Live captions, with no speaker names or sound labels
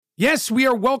Yes, we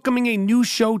are welcoming a new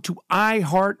show to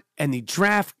iHeart and the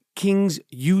DraftKings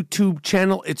YouTube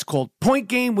channel. It's called Point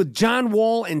Game with John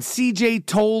Wall and CJ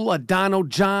Toledano.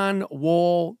 John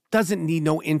Wall doesn't need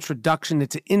no introduction.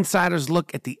 It's an insider's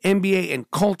look at the NBA and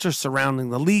culture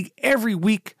surrounding the league. Every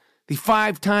week, the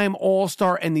five-time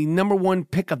All-Star and the number one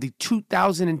pick of the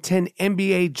 2010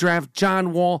 NBA Draft,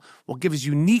 John Wall, will give his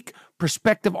unique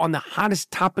perspective on the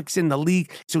hottest topics in the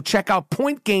league. So check out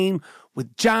Point Game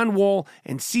with John Wall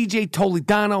and CJ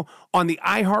Toledano on the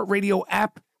iHeartRadio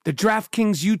app, the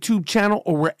DraftKings YouTube channel,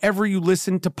 or wherever you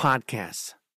listen to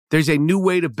podcasts. There's a new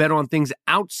way to bet on things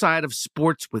outside of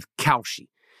sports with Kalshi.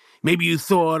 Maybe you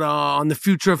thought on the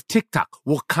future of TikTok.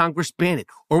 Will Congress ban it?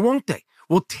 Or won't they?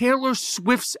 Will Taylor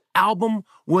Swift's album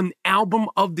win Album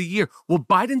of the Year? Will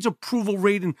Biden's approval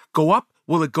rating go up?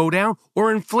 Will it go down?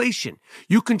 Or inflation?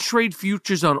 You can trade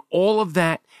futures on all of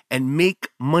that and make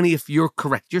money if you're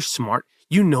correct. You're smart.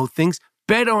 You know things.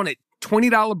 Bet on it.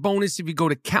 $20 bonus if you go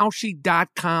to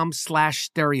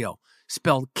Kalshi.com/stereo.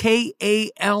 Spelled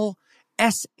Kalshi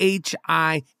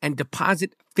and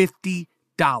deposit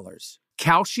 $50.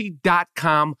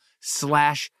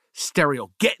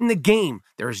 Kalshi.com/stereo. Get in the game.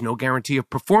 There is no guarantee of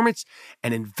performance.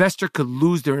 An investor could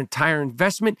lose their entire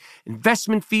investment.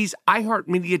 Investment fees.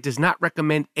 iHeartMedia does not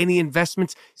recommend any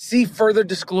investments. See further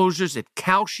disclosures at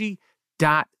Kalshi.com.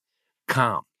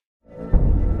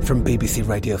 From BBC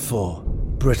Radio 4,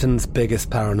 Britain's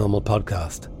biggest paranormal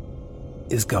podcast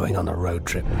is going on a road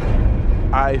trip.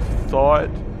 I thought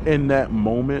in that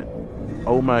moment,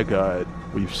 oh my God,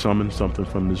 we've summoned something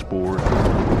from this board.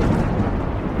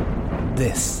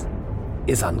 This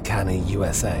is Uncanny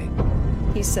USA.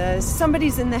 He says,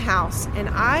 somebody's in the house, and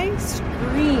I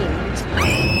screamed.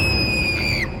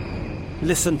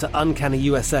 Listen to Uncanny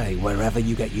USA wherever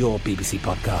you get your BBC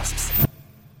podcasts,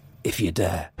 if you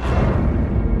dare.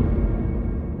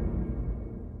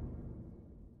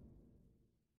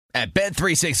 At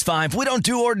Bet365, we don't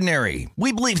do ordinary.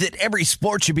 We believe that every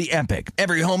sport should be epic.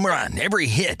 Every home run, every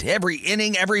hit, every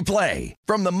inning, every play.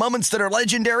 From the moments that are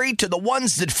legendary to the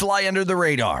ones that fly under the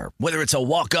radar. Whether it's a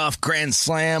walk-off grand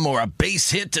slam or a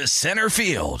base hit to center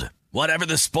field. Whatever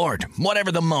the sport,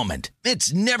 whatever the moment.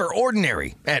 It's never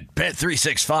ordinary at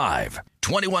Bet365.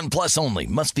 21 plus only.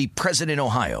 Must be present in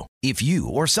Ohio. If you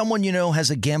or someone you know has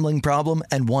a gambling problem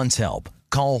and wants help,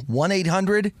 call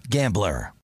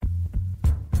 1-800-GAMBLER.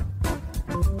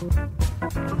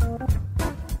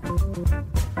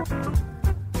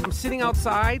 I'm sitting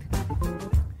outside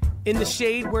in the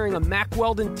shade wearing a Mack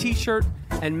Weldon t-shirt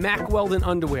and Mack Weldon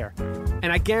underwear.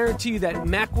 And I guarantee you that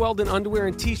Mack Weldon underwear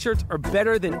and t-shirts are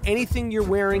better than anything you're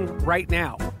wearing right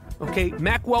now. Okay,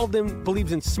 Mack Weldon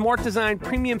believes in smart design,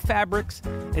 premium fabrics,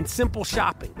 and simple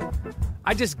shopping.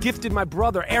 I just gifted my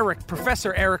brother, Eric,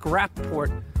 Professor Eric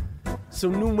Rappaport,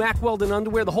 some new Mack Weldon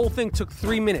underwear. The whole thing took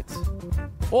 3 minutes.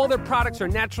 All their products are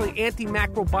naturally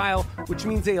antimicrobial, which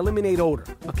means they eliminate odor,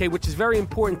 okay, which is very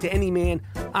important to any man,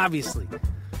 obviously,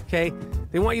 okay?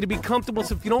 They want you to be comfortable,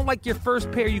 so if you don't like your first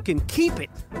pair, you can keep it.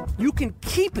 You can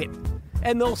keep it,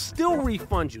 and they'll still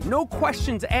refund you. No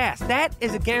questions asked. That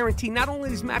is a guarantee. Not only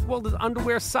does Mack Weldon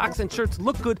underwear, socks, and shirts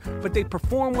look good, but they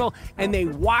perform well, and they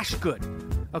wash good,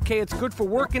 okay? It's good for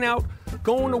working out,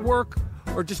 going to work,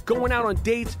 or just going out on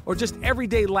dates, or just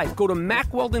everyday life. Go to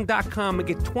MackWeldon.com and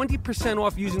get 20%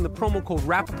 off using the promo code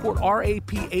Rappaport,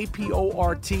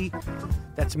 R-A-P-A-P-O-R-T.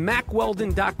 That's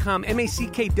MackWeldon.com,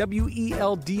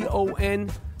 MackWeldon.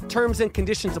 Terms and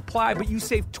conditions apply, but you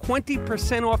save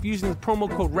 20% off using the promo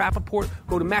code Rappaport.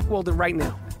 Go to MackWeldon right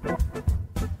now.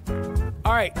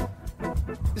 All right,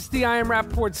 this is the I Am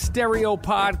Rappaport Stereo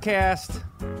Podcast.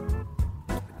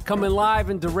 Coming live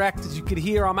and direct. As you can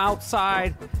hear, I'm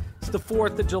outside. It's the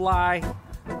 4th of July.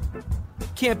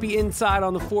 Can't be inside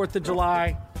on the 4th of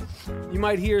July. You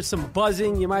might hear some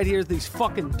buzzing. You might hear these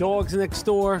fucking dogs next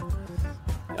door.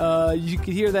 You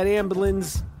could hear that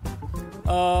ambulance.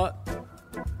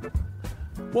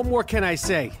 What more can I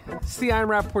say? It's the I Am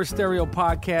Rappaport Stereo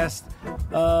Podcast.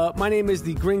 My name is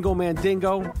the Gringo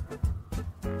Mandingo,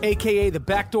 a.k.a. the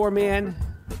Backdoor Man,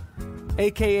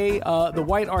 a.k.a. the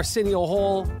White Arsenio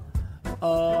Hall.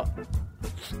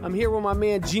 I'm here with my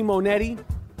man G Monetti,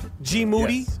 G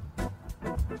Moody. Yes.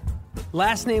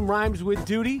 Last name rhymes with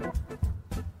duty.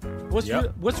 What's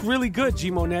really good,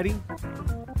 G Monetti?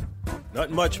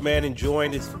 Nothing much, man.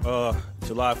 Enjoying this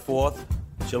July 4th,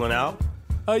 chilling out.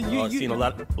 Seen a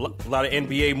lot of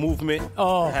NBA movement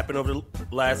happen over the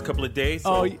last couple of days.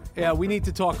 So. Yeah, we need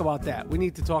to talk about that.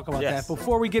 That.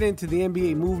 Before we get into the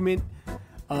NBA movement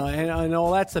and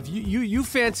all that stuff, you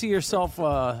fancy yourself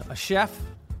a chef,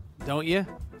 don't you?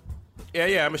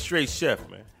 Yeah, I'm a straight chef,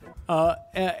 man.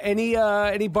 Any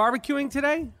barbecuing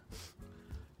today?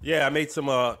 Yeah, I made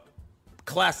some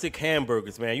classic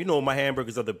hamburgers, man. You know my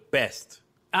hamburgers are the best.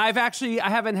 I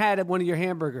haven't had one of your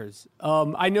hamburgers.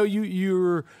 I know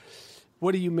you're.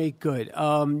 What do you make good?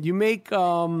 You make.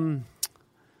 I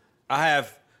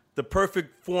have the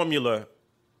perfect formula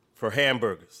for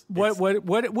hamburgers.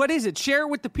 What is it? Share it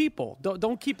with the people.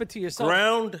 Don't keep it to yourself.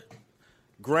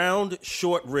 Ground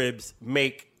short ribs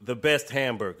make the best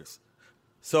hamburgers.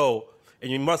 So,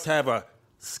 and you must have a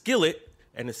skillet,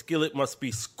 and the skillet must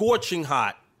be scorching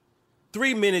hot.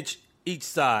 3 minutes each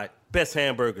side. Best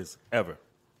hamburgers ever.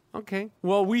 Okay.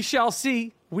 Well, we shall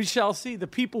see. We shall see. The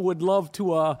people would love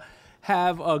to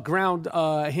have ground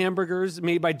hamburgers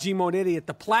made by G Monetti at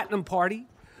the Platinum Party.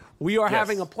 We are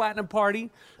having a Platinum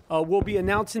Party. We'll be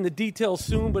announcing the details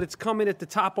soon, but it's coming at the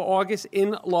top of August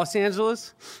in Los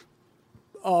Angeles.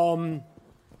 We're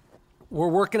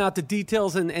working out the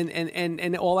details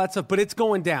and all that stuff, but it's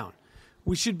going down.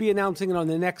 We should be announcing it on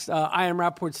the next I Am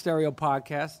Rapaport Stereo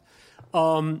podcast.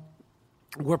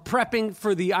 We're prepping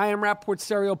for the I Am Rapaport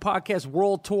Stereo podcast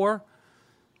World Tour,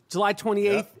 July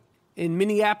 28th in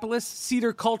Minneapolis,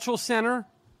 Cedar Cultural Center,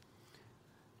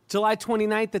 July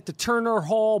 29th at the Turner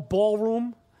Hall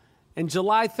Ballroom, and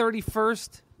July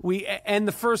 31st, we end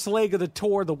the first leg of the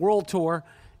tour, the World Tour,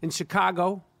 in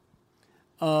Chicago.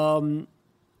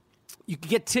 You can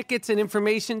get tickets and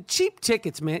information, cheap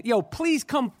tickets, man. Yo, please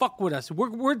come fuck with us.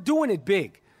 We're doing it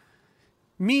big.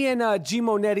 Me and G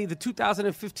Monetti, the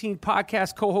 2015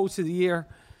 podcast co-host of the year.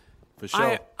 For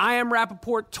sure. I am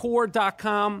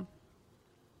RapaportTour.com.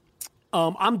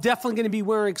 I'm definitely going to be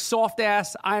wearing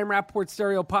soft-ass I Am Rapaport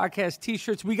Stereo podcast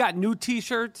T-shirts. We got new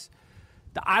T-shirts.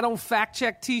 The I Don't Fact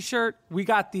Check T-shirt. We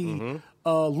got the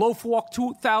Loaf Walk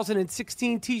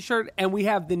 2016 T-shirt. And we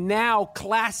have the now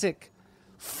classic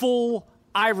full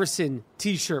Iverson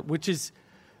T-shirt, which is,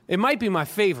 it might be my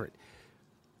favorite.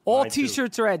 All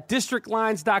T-shirts are at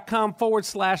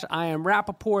districtlines.com/I Am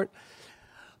Rapaport.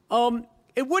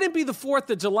 It wouldn't be the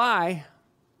 4th of July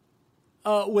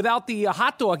without the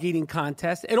hot dog eating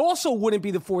contest. It also wouldn't be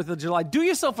the 4th of July. Do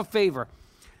yourself a favor.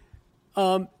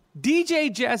 DJ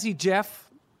Jazzy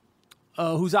Jeff,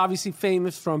 who's obviously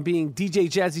famous from being DJ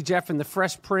Jazzy Jeff in The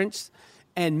Fresh Prince,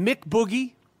 and Mick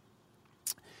Boogie.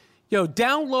 Yo,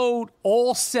 download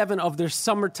all 7 of their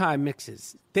summertime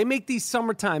mixes. They make these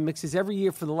summertime mixes every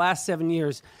year for the last 7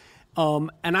 years, and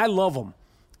I love them.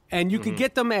 And you can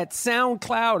get them at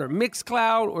SoundCloud or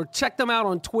Mixcloud, or check them out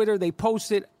on Twitter. They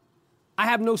post it. I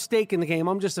have no stake in the game.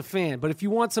 I'm just a fan. But if you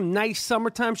want some nice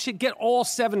summertime shit, get all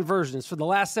 7 versions for the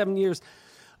last 7 years.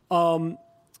 And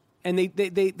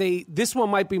they this one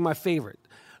might be my favorite.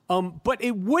 But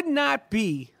it would not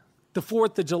be the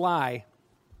 4th of July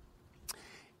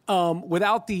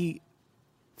without the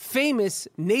famous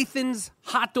Nathan's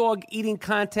Hot Dog Eating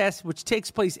Contest, which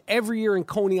takes place every year in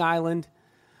Coney Island.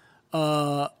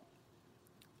 I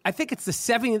think it's the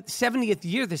 70th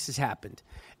year this has happened.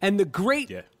 And the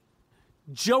great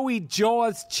Joey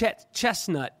Jaws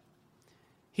Chestnut,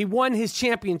 he won his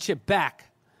championship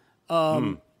back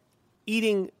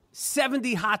eating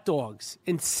 70 hot dogs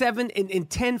in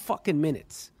 10 fucking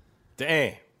minutes.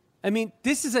 Damn. I mean,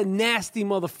 this is a nasty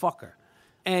motherfucker.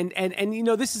 And you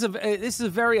know, this is a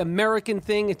very American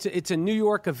thing. It's a New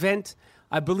York event.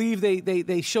 I believe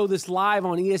they show this live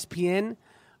on ESPN.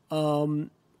 The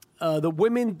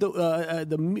women,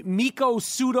 the Miko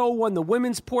Sudo won the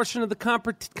women's portion of the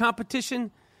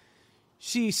competition.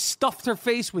 She stuffed her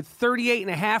face with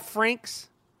 38.5 francs.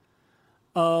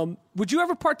 Would you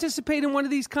ever participate in one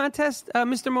of these contests,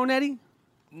 Mr. Monetti?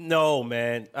 No,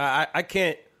 man. I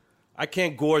can't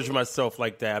gorge myself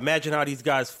like that. Imagine how these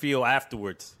guys feel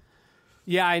afterwards.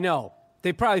 Yeah, I know.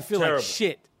 They probably feel terrible. Like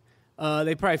shit.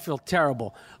 They probably feel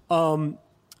terrible.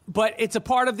 But it's a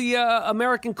part of the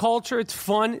American culture. It's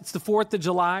fun. It's the 4th of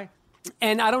July.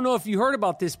 And I don't know if you heard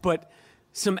about this, but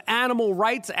some animal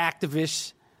rights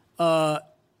activists,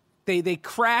 they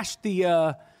crashed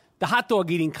the hot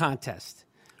dog eating contest.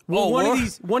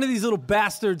 One of these little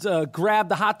bastards grabbed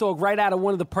the hot dog right out of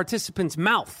one of the participants'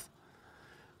 mouth.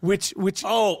 Which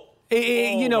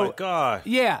you know, my God.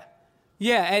 Yeah.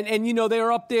 And you know, they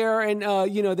were up there and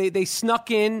you know, they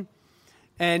snuck in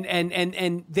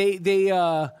and they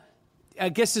I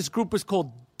guess this group is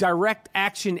called Direct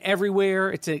Action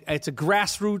Everywhere. It's a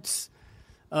grassroots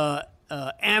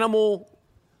animal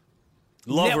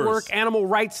Lovers. network, animal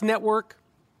rights network.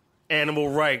 Animal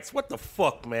rights. What the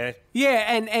fuck, man?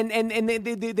 Yeah, and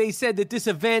they said that this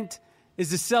event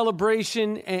is a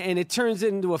celebration, and it turns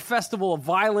into a festival of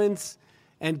violence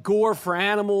and gore for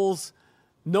animals,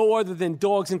 no other than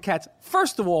dogs and cats.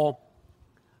 First of all,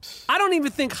 I don't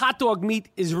even think hot dog meat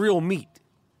is real meat.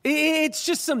 It's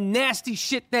just some nasty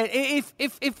shit that if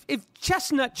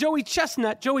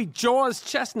Joey Jaws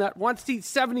Chestnut wants to eat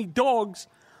 70 dogs,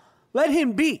 let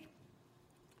him be.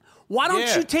 Why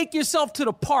don't you take yourself to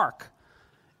the park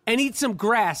and eat some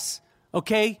grass,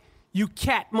 okay? You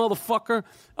cat motherfucker.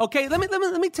 Okay, let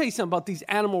me tell you something about these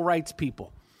animal rights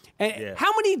people.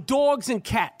 How many dogs and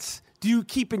cats do you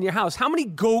keep in your house? How many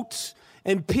goats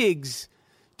and pigs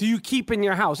do you keep in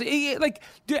your house? Like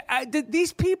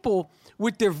these people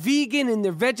with their vegan and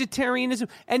their vegetarianism,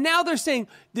 and now they're saying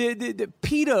the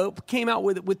PETA came out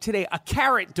with today a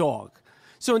carrot dog.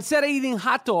 So instead of eating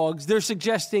hot dogs, they're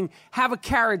suggesting have a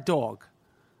carrot dog.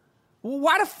 Well,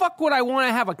 why the fuck would I want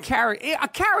to have a carrot? A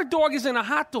carrot dog isn't a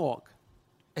hot dog.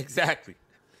 Exactly.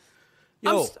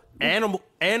 Yo,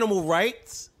 animal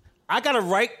rights. I got a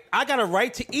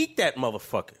right to eat that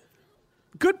motherfucker.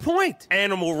 Good point.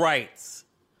 Animal rights.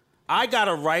 I got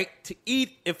a right to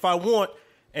eat if I want.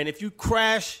 And if you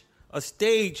crash a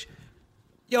stage,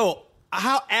 yo,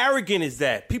 how arrogant is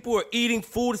that? People are eating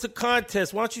food. It's a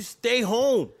contest. Why don't you stay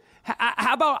home?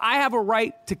 How about I have a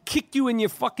right to kick you in your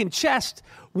fucking chest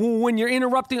when you're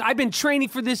interrupting? I've been training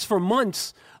for this for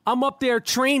months. I'm up there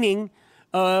training,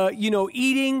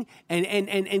 eating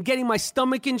and getting my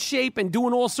stomach in shape and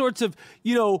doing all sorts of,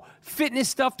 fitness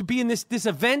stuff to be in this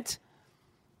event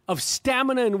of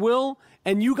stamina and will.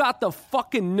 And you got the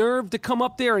fucking nerve to come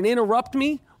up there and interrupt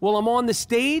me while I'm on the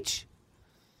stage?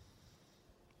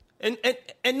 And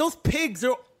those pigs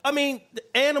are, the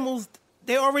animals,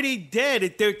 they're already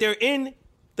dead. They're in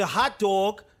the hot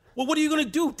dog. Well, what are you going to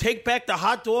do? Take back the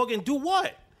hot dog and do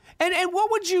what? And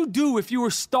what would you do if you were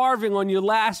starving on your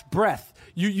last breath?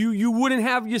 You wouldn't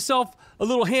have yourself a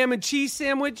little ham and cheese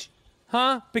sandwich?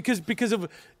 Huh? Because of,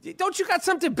 don't you got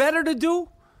something better to do?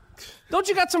 Don't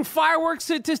you got some fireworks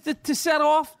to set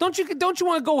off? Don't you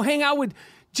want to go hang out with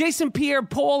Jason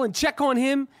Pierre-Paul and check on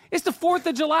him? It's the 4th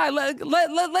of July.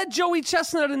 Let Joey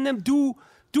Chestnut and them do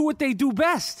what they do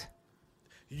best.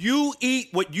 You eat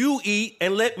what you eat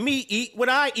and let me eat what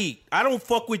I eat. I don't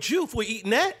fuck with you for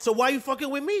eating that, so why you fucking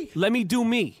with me? Let me do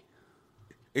me.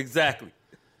 Exactly.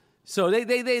 So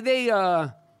they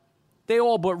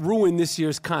all but ruined this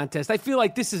year's contest. I feel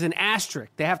like this is an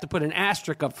asterisk. They have to put an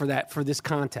asterisk up for this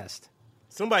contest.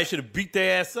 Somebody should have beat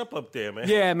their ass up there, man.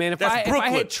 Yeah, man. If I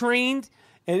had trained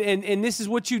and this is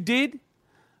what you did,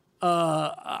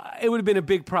 it would have been a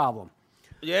big problem.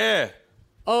 Yeah.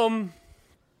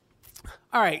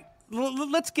 All right,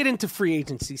 let's get into free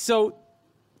agency. So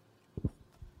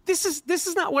this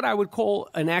is not what I would call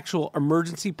an actual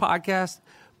emergency podcast,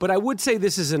 but I would say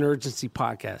this is an urgency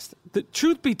podcast. The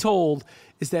truth be told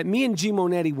is that me and G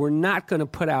Monetti were not going to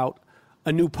put out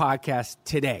a new podcast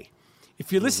today.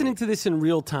 If you're listening to this in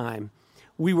real time,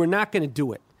 we were not going to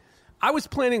do it. I was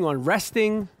planning on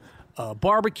resting,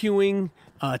 barbecuing,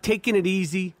 taking it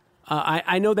easy.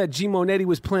 I know that G Monetti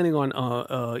was planning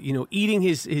on eating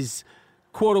his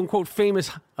quote-unquote famous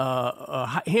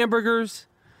hamburgers.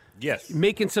 Yes.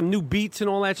 Making some new beats and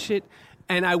all that shit.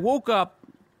 And I woke up,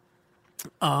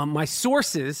 my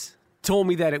sources told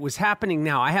me that it was happening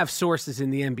now. I have sources in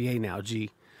the NBA now, G.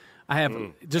 I have,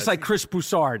 just like Chris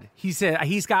Broussard. He said,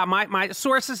 he's got my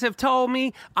sources have told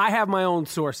me. I have my own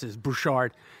sources,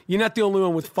 Broussard. You're not the only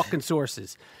one with fucking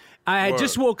sources. I had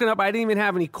just woken up. I didn't even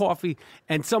have any coffee.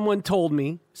 And someone told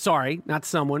me,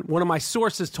 one of my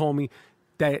sources told me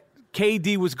that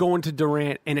KD was going to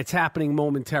Durant, and it's happening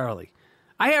momentarily.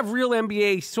 I have real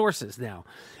NBA sources now.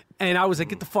 And I was like,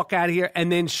 get the fuck out of here. And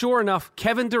then sure enough,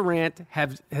 Kevin Durant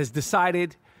has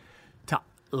decided to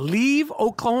leave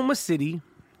Oklahoma City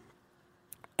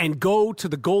and go to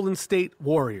the Golden State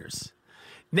Warriors.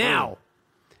 Now,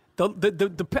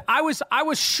 I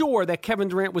was sure that Kevin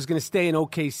Durant was going to stay in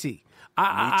OKC.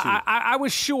 I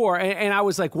was sure, and I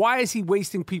was like, why is he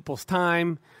wasting people's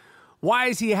time? Why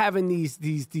is he having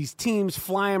these teams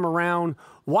fly him around?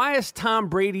 Why is Tom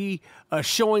Brady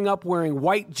showing up wearing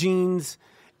white jeans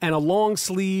and a long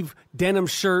sleeve denim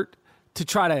shirt to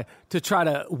try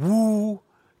to woo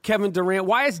Kevin Durant?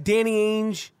 Why is Danny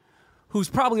Ainge, who's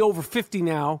probably over 50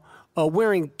 now,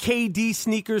 wearing KD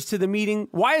sneakers to the meeting?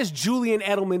 Why is Julian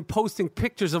Edelman posting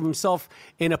pictures of himself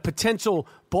in a potential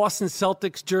Boston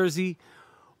Celtics jersey?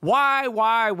 Why?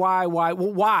 Well,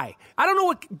 why? I don't know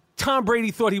what Tom Brady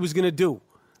thought he was going to do.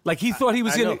 Like, he thought he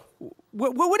was going to...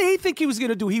 What did he think he was going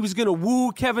to do? He was going to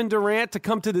woo Kevin Durant to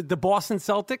come to the Boston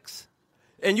Celtics?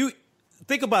 And you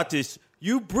think about this.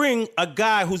 You bring a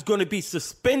guy who's going to be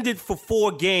suspended for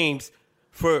 4 games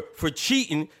for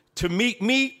cheating to meet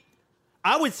me.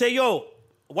 I would say, yo,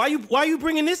 why you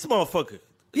bringing this motherfucker?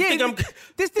 Why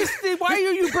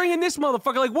are you bringing this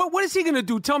motherfucker? Like, what is he going to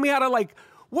do? Tell me how to, like...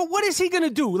 What is he going to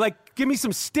do? Like, give me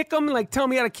some stickum, like tell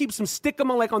me how to keep some stickum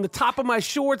on, like on the top of my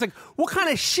shorts. Like, what kind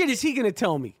of shit is he gonna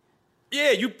tell me?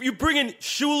 Yeah, you bringing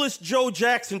shoeless Joe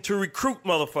Jackson to recruit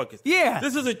motherfuckers. Yeah,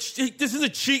 this is a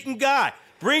cheating guy.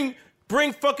 Bring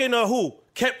fucking who?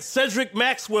 Cedric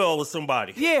Maxwell or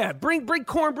somebody. Yeah, bring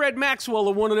Cornbread Maxwell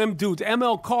or one of them dudes,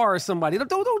 ML Carr or somebody.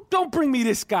 Don't bring me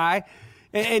this guy.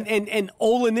 And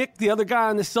Olenek, the other guy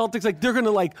on the Celtics, like they're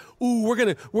gonna like, ooh, we're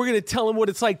gonna tell him what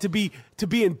it's like to be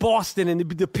in Boston and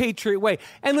the Patriot way.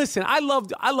 And listen, I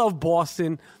love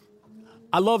Boston.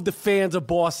 I love the fans of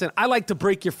Boston. I like to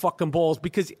break your fucking balls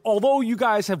because although you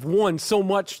guys have won so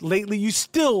much lately, you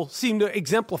still seem to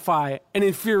exemplify an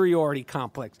inferiority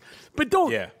complex. But don't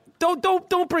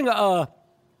bring a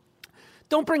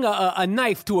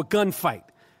knife to a gunfight.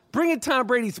 Bringing Tom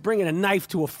Brady's bringing a knife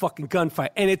to a fucking gunfight,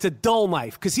 and it's a dull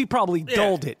knife because he probably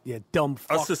dulled it. You dumb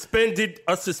fuck.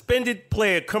 A suspended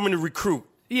player coming to recruit.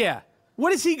 Yeah,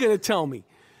 what is he going to tell me?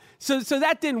 So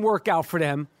that didn't work out for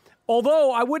them.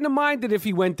 Although I wouldn't have minded if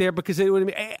he went there because it would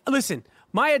have been. Listen,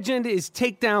 my agenda is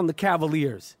take down the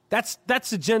Cavaliers. That's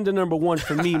agenda number one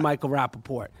for me, Michael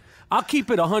Rappaport. I'll keep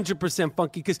it 100%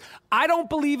 funky because I don't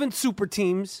believe in super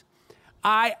teams.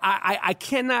 I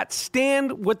cannot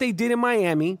stand what they did in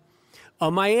Miami.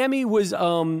 Miami was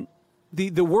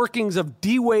the workings of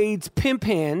D Wade's pimp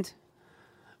hand,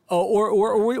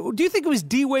 or do you think it was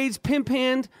D Wade's pimp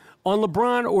hand on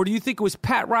LeBron, or do you think it was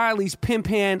Pat Riley's pimp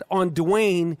hand on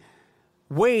Dwayne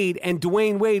Wade, and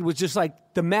Dwayne Wade was just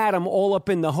like the madam all up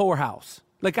in the whorehouse?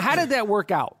 Like, how did that work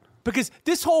out? Because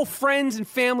this whole friends and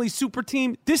family super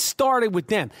team, this started with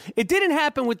them. It didn't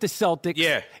happen with the Celtics.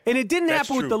 Yeah, and it didn't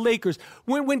happen with the Lakers.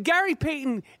 When Gary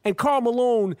Payton and Karl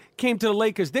Malone came to the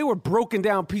Lakers, they were broken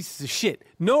down pieces of shit.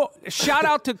 No, shout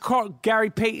out to Gary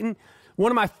Payton,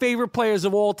 one of my favorite players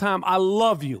of all time. I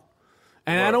love you.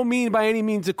 And I don't mean by any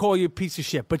means to call you a piece of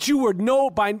shit, but you were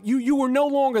no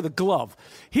longer the glove.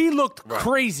 He looked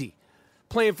crazy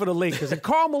playing for the Lakers, and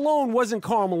Karl Malone wasn't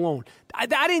Karl Malone. I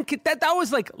didn't get that. That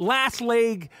was like last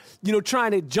leg,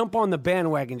 trying to jump on the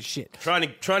bandwagon shit.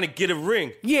 Trying to get a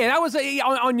ring. Yeah, that was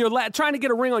on your trying to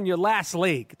get a ring on your last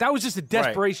leg. That was just a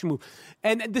desperation move.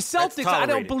 And the Celtics, I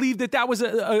don't believe that was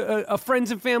a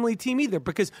friends and family team either,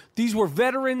 because these were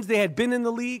veterans. They had been in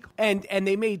the league, and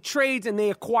they made trades and they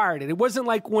acquired it. It wasn't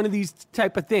like one of these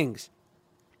type of things.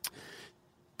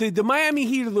 The Miami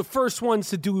Heat are the first ones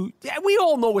to do. Yeah, we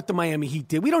all know what the Miami Heat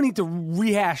did. We don't need to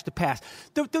rehash the past.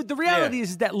 The reality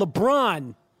is that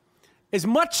LeBron, as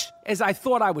much as I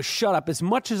thought I was shut up, as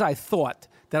much as I thought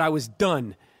that I was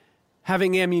done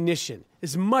having ammunition,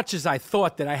 as much as I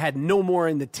thought that I had no more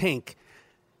in the tank,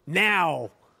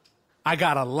 now I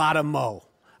got a lot of mo.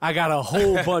 I got a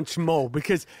whole bunch mo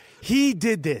because he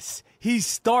did this. He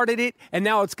started it, and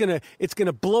now it's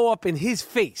gonna blow up in his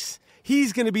face.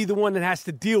 He's going to be the one that has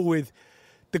to deal with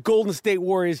the Golden State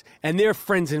Warriors and their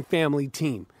friends and family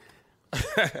team.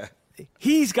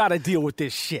 He's got to deal with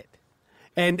this shit.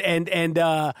 And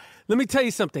let me tell you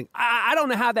something. I don't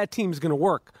know how that team's going to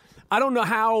work. I don't know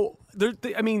how.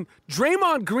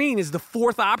 Draymond Green is the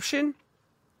fourth option.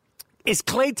 Is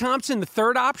Klay Thompson the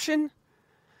third option?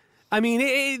 I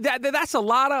mean, that's a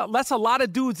lot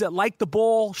of dudes that like the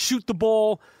ball, shoot the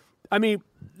ball. I mean,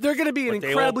 they're going to be an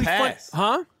incredibly fun,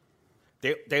 huh?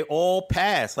 They all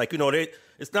pass. Like,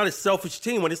 it's not a selfish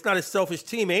team. When it's not a selfish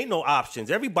team, ain't no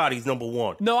options. Everybody's number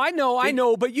one. No, I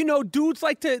know. But, dudes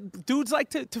like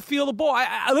to feel the ball.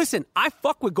 Listen, I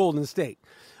fuck with Golden State.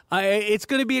 It's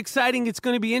going to be exciting. It's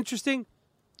going to be interesting.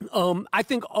 I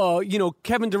think,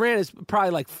 Kevin Durant is probably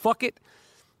like, fuck it.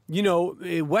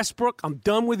 Westbrook, I'm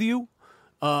done with you.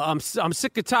 I'm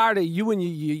sick and tired of you and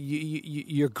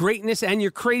your greatness and your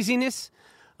craziness.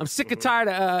 I'm sick and tired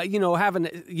of, having,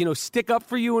 stick up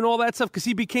for you and all that stuff because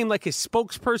he became like his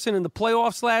spokesperson in the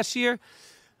playoffs last year.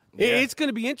 Yeah. It's going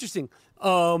to be interesting.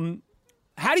 How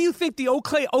do you think the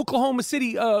Oklahoma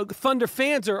City Thunder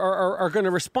fans are going to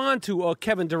respond to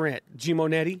Kevin Durant, G.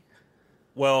 Monetti?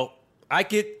 Well,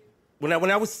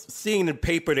 when I was seeing in the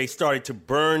paper, they started to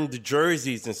burn the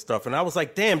jerseys and stuff. And I was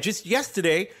like, damn, just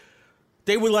yesterday,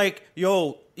 they were like,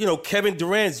 yo, Kevin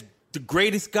Durant's the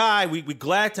greatest guy. We're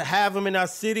glad to have him in our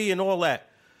city and all that.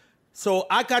 So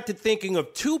I got to thinking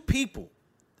of two people.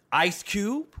 Ice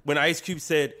Cube, when Ice Cube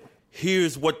said,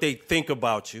 here's what they think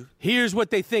about you. Here's what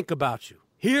they think about you.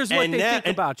 Here's what they think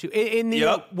about you.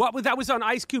 That was on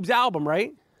Ice Cube's album,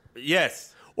 right?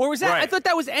 Yes. Or was that, right. I thought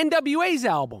that was NWA's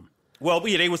album. Well,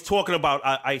 yeah, they was talking about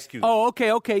Ice Cube. Oh,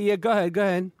 okay. Yeah, go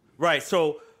ahead. Right,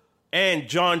 so, and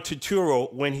John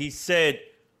Turturro, when he said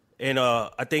in,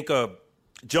 I think,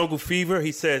 Jungle Fever,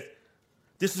 he said,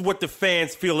 this is what the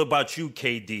fans feel about you,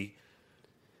 KD.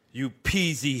 You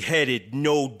peasy-headed,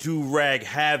 no do-rag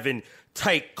having,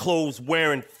 tight clothes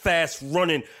wearing, fast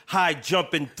running, high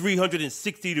jumping,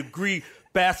 360-degree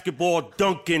basketball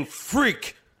dunking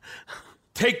freak.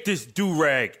 Take this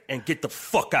do-rag and get the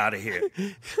fuck out of here.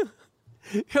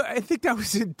 I think that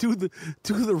was in Do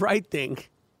the Right Thing.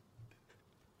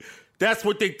 That's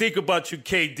what they think about you,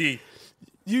 KD.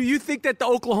 You think that the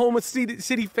Oklahoma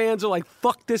City fans are like,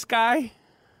 fuck this guy?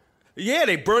 Yeah,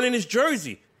 they burning his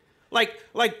jersey. Like,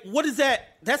 what is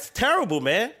that? That's terrible,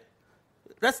 man.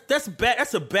 That's bad.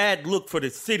 That's a bad look for the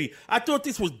city. I thought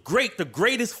this was great. The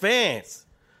greatest fans.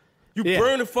 You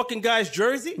burn the fucking guy's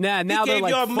jersey? Now he they're gave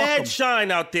like, y'all fuck mad him.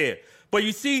 shine out there. But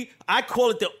you see, I call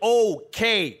it the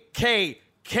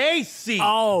OKKKC.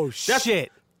 Oh,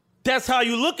 shit. That's how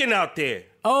you looking out there.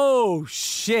 Oh,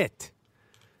 shit.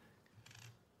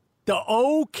 The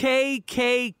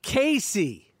OKKKC.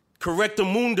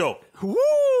 Correctamundo.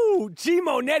 Woo! G.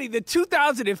 Monetti, the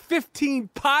 2015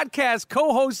 podcast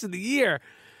co-host of the year.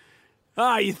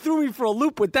 You threw me for a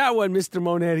loop with that one, Mr.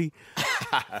 Monetti.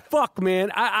 Fuck,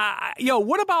 man.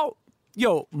 What about,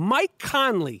 Mike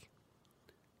Conley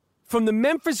from the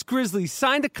Memphis Grizzlies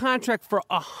signed a contract for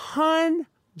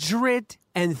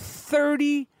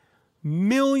 $130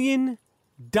 million.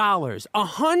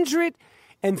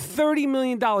 $130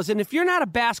 million. And if you're not a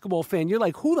basketball fan, you're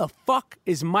like, who the fuck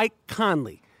is Mike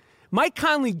Conley? Mike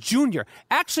Conley Jr.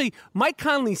 Actually, Mike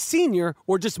Conley Sr.,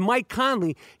 or just Mike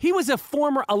Conley, he was a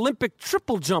former Olympic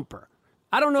triple jumper.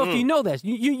 I don't know if you know this.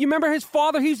 You remember his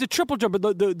father? He was the triple jumper,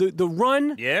 the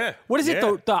run. Yeah. What is it?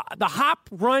 The hop,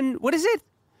 run. What is it?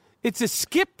 It's a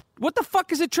skip. What the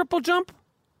fuck is a triple jump?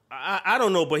 I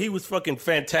don't know, but he was fucking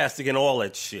fantastic in all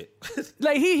that shit.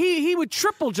 Like he would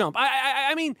triple jump.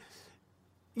 I mean,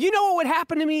 you know what would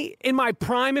happen to me in my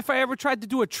prime if I ever tried to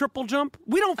do a triple jump?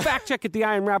 We don't fact check at the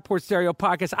Ian Rappaport Stereo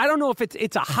Podcast. I don't know if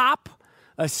it's a hop,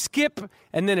 a skip,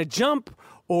 and then a jump,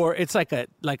 or it's like a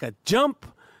jump,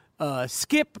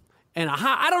 skip, and a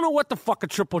hop. I don't know what the fuck a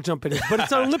triple jump it is, but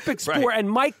it's an Olympic sport. Right. And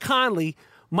Mike Conley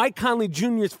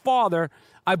Jr.'s father,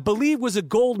 I believe, was a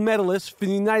gold medalist for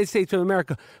the United States of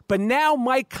America. But now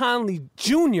Mike Conley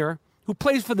Jr., who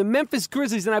plays for the Memphis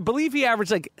Grizzlies, and I believe he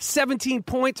averaged like 17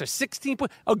 points or 16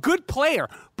 points. A good player,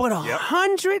 but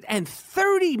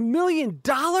 $130 million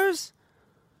Damn.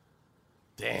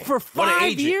 for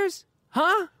 5 years?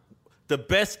 Huh? The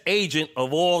best agent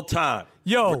of all time.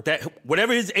 Yo.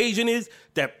 Whatever his agent is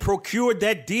that procured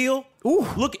that deal. Ooh.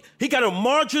 Look, he got a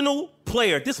marginal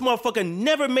player. This motherfucker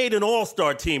never made an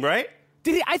all-star team, right?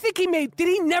 Did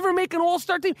he never make an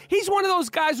all-star team? He's one of those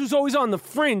guys who's always on the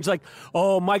fringe, like,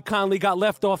 oh, Mike Conley got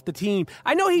left off the team.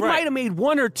 I know he might have made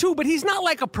one or two, but he's not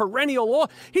like a perennial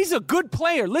he's a good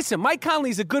player. Listen, Mike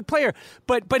Conley's a good player,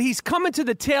 but he's coming to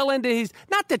the tail end of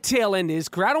not the tail end of his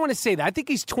career. I don't want to say that. I think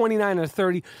he's 29 or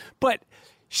 30, but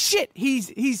shit,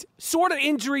 he's sort of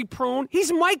injury prone.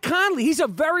 He's Mike Conley. He's a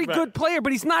very good player,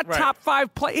 but he's not top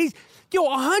 5 player. He's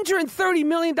 $130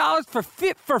 million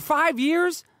for 5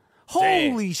 years?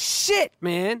 Holy shit,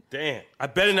 man. Damn. I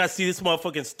better not see this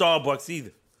motherfucking Starbucks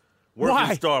either. Working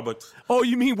Why? Starbucks. Oh,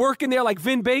 you mean working there like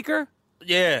Vin Baker?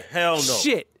 Yeah, hell no.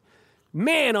 Shit.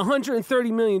 Man,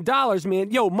 $130 million,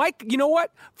 man. Yo, Mike, you know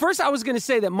what? First, I was going to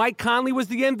say that Mike Conley was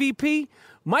the MVP.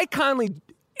 Mike Conley,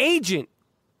 agent,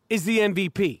 is the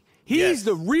MVP. He's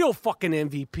the real fucking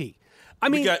MVP. I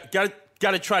mean, we got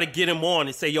to try to get him on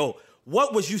and say, yo,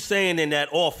 what was you saying in that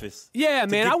office? Yeah,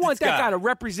 man, I want that guy to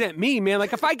represent me, man.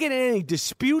 Like, if I get in any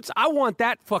disputes, I want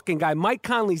that fucking guy, Mike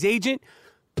Conley's agent.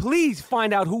 Please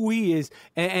find out who he is,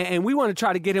 and we want to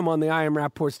try to get him on the I Am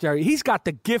Rappaport Stereo. He's got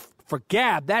the gift for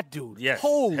gab, that dude. Yes,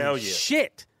 holy hell yeah.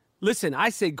 shit. Listen, I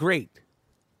say great.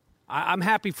 I'm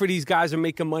happy for these guys are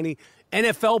making money.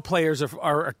 NFL players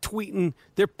are tweeting.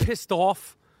 They're pissed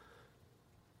off.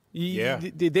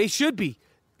 They should be.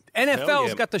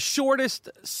 NFL's got the shortest,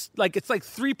 it's like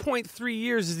 3.3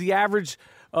 years is the average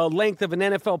length of an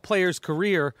NFL player's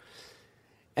career,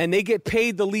 and they get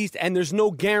paid the least, and there's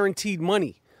no guaranteed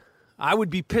money. I would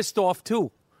be pissed off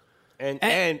too.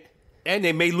 And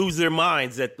they may lose their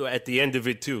minds at the end of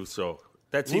it too. So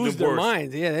that's even worse. Lose their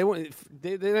minds, yeah.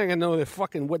 They're not gonna know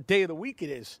what day of the week it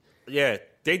is. Yeah,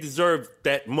 they deserve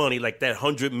that money, like that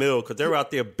 $100 million, because they're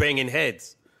out there banging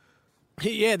heads.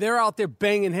 Yeah, they're out there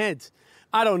banging heads.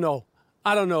 I don't know.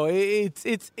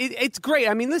 It's great.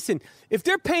 I mean, listen, if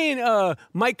they're paying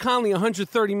Mike Conley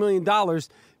 $130 million,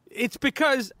 it's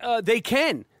because they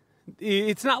can.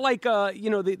 It's not like the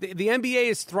NBA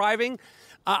is thriving.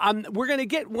 We're going to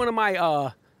get one of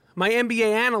my my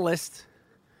NBA analysts,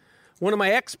 one of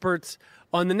my experts,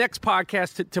 on the next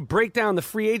podcast to break down the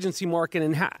free agency market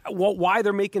and why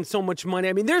they're making so much money.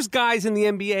 I mean, there's guys in the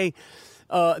NBA.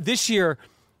 this year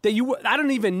that I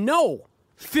don't even know.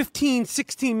 $15,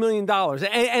 $16 million.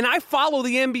 And I follow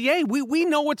the NBA. We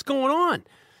know what's going on.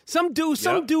 Some dude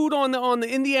on the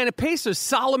Indiana Pacers,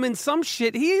 Solomon some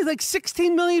shit, he's like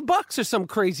 $16 million or some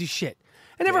crazy shit.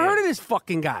 I never heard of this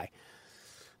fucking guy.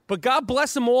 But God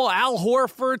bless them all. Al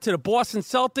Horford to the Boston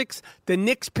Celtics. The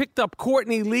Knicks picked up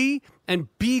Courtney Lee and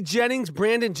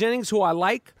Brandon Jennings, who I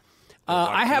like.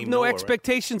 I have no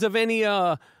expectations of any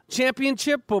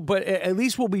championship, but at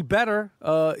least we'll be better.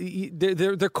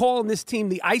 They're calling this team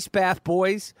the Ice Bath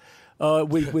Boys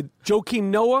with Joakim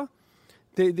Noah.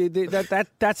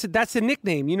 That's a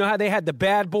nickname. You know how they had the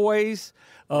Bad Boys?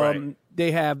 Right.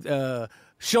 They have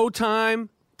Showtime.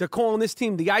 They're calling this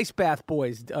team the Ice Bath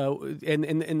Boys.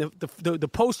 And the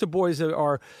poster boys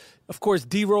are, of course,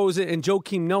 D Rose and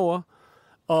Joakim Noah.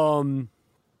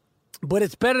 But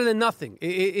it's better than nothing.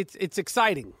 It's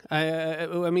exciting.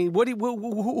 I mean,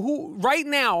 who right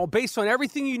now, based on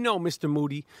everything you know, Mr.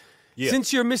 Moody,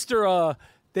 since you're Mr.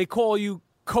 They call you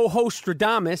co-host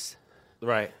Stradamus,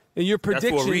 right? And your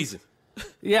prediction, that's for a reason.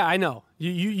 Yeah, I know.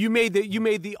 You made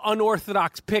the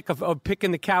unorthodox pick of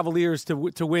picking the Cavaliers to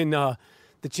win the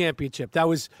championship. That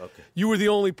was You were the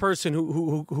only person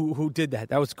who did that.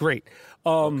 That was great.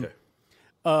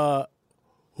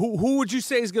 Who would you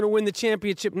say is going to win the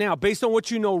championship now, based on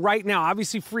what you know right now?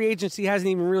 Obviously, free agency hasn't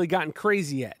even really gotten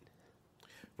crazy yet.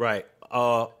 Right.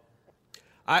 I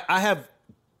have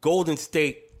Golden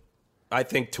State, I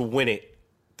think, to win it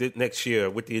next year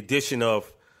with the addition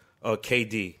of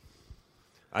KD.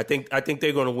 I think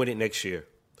they're going to win it next year.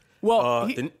 Well,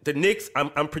 the Knicks,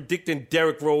 I'm predicting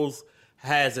Derrick Rose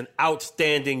has an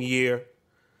outstanding year.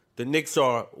 The Knicks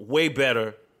are way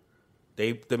better.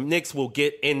 The Knicks will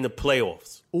get in the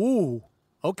playoffs. Ooh,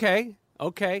 okay.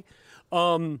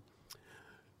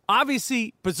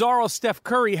 Obviously, Bizarro Steph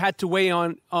Curry had to weigh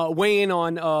in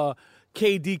on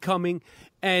KD coming,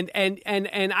 and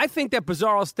I think that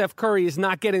Bizarro Steph Curry is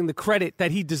not getting the credit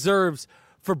that he deserves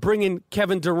for bringing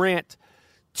Kevin Durant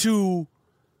to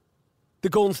the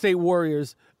Golden State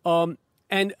Warriors.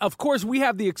 And of course, we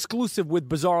have the exclusive with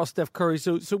Bizarro Steph Curry,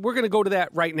 so we're going to go to that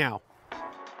right now.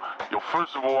 Yo,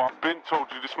 first of all, I've been told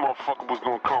you this motherfucker was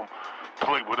gonna come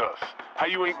play with us. How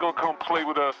you ain't gonna come play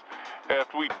with us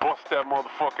after we bust that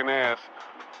motherfucking ass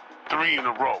 3 in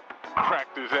a row?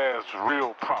 Cracked his ass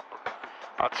real proper.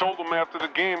 I told him after the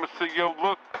game, I said, yo,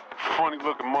 look, funny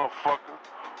looking motherfucker,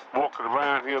 walking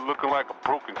around here looking like a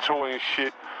broken toy and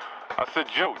shit. I said,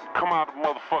 Joe, you come out of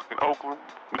motherfucking Oakland,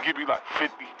 we give you like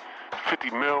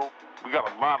 50 mil. We got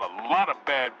a lot of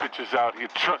bad bitches out here,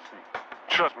 trust me.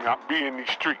 Trust me, I be in these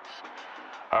streets,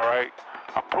 all right?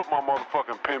 I put my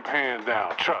motherfucking pimp hand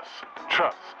down. Trust.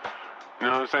 You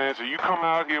know what I'm saying? So you come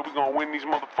out here, we gonna win these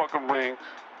motherfucking rings.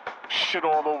 Shit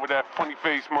all over that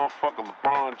funny-faced motherfucker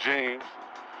LeBron James.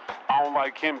 I don't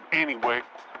like him anyway.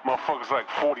 Motherfucker's like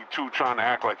 42 trying to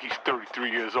act like he's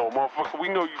 33 years old. Motherfucker, we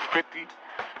know you 50.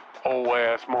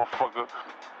 Old-ass motherfucker.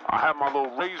 I had my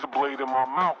little razor blade in my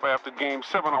mouth after Game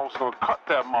 7. I was going to cut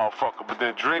that motherfucker. But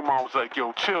then Draymond was like,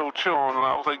 yo, chill. And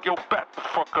I was like, yo, back the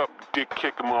fuck up,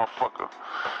 dick-kicking motherfucker.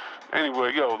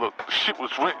 Anyway, yo, look, shit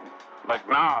was written. Like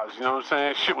Nas, you know what I'm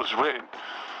saying? Shit was written.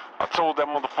 I told that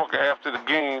motherfucker after the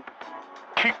game,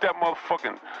 keep that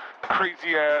motherfucking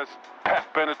crazy-ass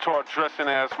Pat Benatar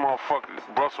dressing-ass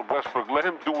motherfucker, Russell Westbrook. Let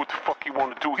him do what the fuck he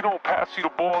want to do. He don't pass you the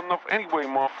ball enough anyway,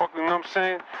 motherfucker. You know what I'm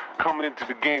saying? Coming into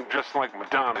the game dressing like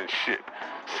Madonna and shit.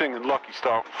 Singing Lucky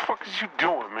Star. What the fuck is you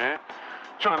doing, man?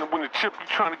 Trying to win a chip, you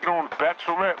trying to get on the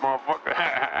Bachelorette, motherfucker.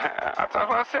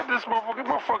 I said this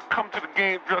motherfucker come to the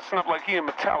game dressing up like he in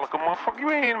Metallica, motherfucker. You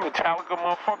ain't in Metallica,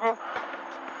 motherfucker.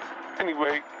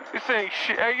 Anyway, this ain't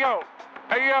shit. Hey, yo.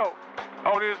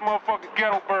 Oh, there's motherfucking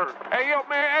Ghetto Bird. Hey, yo,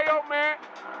 man.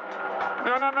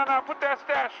 No. Put that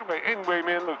stash away. Anyway,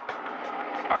 man, look.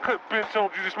 I could have been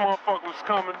told you this motherfucker was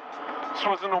coming. This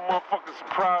wasn't no motherfucking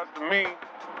surprise to me. You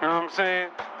know what I'm saying?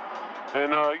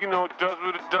 And, it does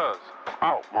what it does.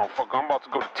 Oh, motherfucker, I'm about to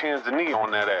go to Tanzania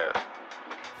on that ass.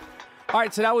 All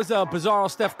right, so that was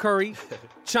Bizarro Steph Curry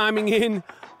chiming in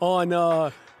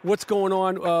on what's going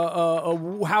on,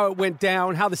 how it went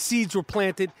down, how the seeds were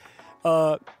planted.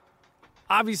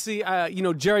 Obviously,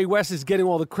 Jerry West is getting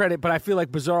all the credit, but I feel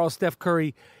like Bizarro Steph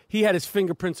Curry, he had his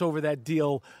fingerprints over that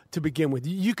deal to begin with.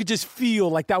 You could just feel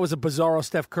like that was a Bizarro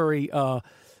Steph Curry,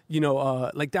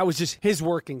 like that was just his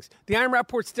workings. The Iron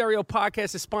Rapport Stereo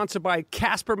Podcast is sponsored by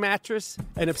Casper Mattress,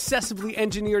 an obsessively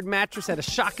engineered mattress at a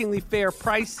shockingly fair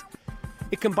price.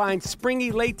 It combines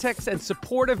springy latex and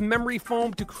supportive memory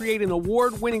foam to create an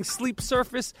award-winning sleep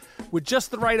surface with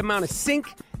just the right amount of sink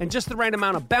and just the right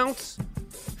amount of bounce.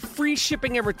 Free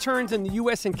shipping and returns in the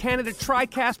U.S. and Canada. Try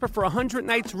Casper for 100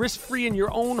 nights risk-free in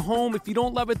your own home. If you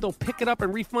don't love it, they'll pick it up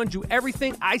and refund you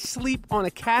everything. I sleep on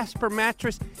a Casper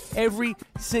mattress every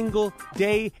single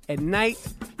day and night.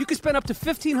 You can spend up to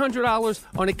 $1,500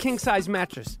 on a king-size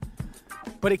mattress.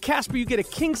 But at Casper, you get a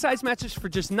king-size mattress for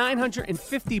just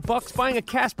 $950. Buying a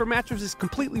Casper mattress is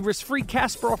completely risk-free.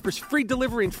 Casper offers free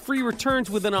delivery and free returns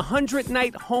within a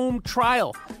 100-night home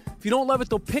trial. If you don't love it,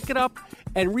 they'll pick it up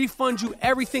and refund you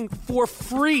everything for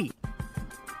free.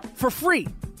 For free.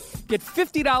 Get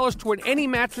 $50 toward any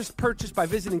mattress purchase by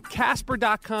visiting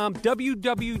Casper.com,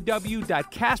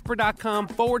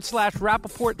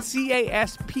 www.casper.com/Rappaport,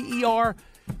 CASPER.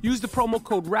 Use the promo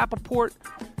code Rappaport.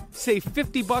 Save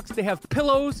 $50. They have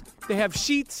pillows. They have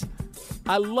sheets.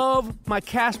 I love my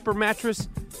Casper mattress.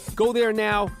 Go there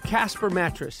now, Casper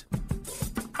mattress.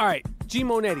 All right, G.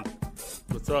 Monetti.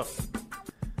 What's up?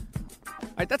 All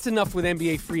right, that's enough with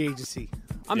NBA free agency.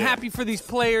 I'm happy for these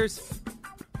players.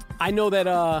 I know that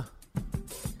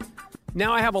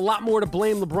now I have a lot more to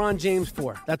blame LeBron James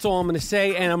for. That's all I'm going to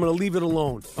say, and I'm going to leave it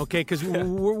alone, okay? Because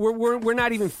we're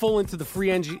not even full into the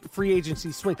free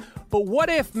agency swing. But what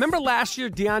if, remember last year,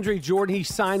 DeAndre Jordan, he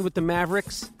signed with the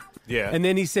Mavericks? Yeah. And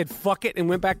then he said, fuck it, and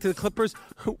went back to the Clippers?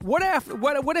 What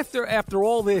if after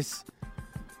all this,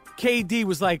 KD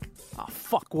was like, oh,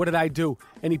 fuck, what did I do?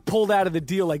 And he pulled out of the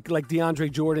deal like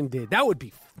DeAndre Jordan did. That would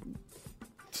be,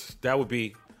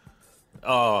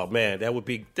 oh man, that would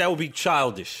be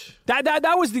childish.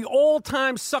 That was the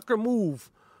all-time sucker move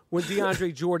when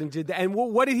DeAndre Jordan did that. And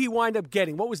what did he wind up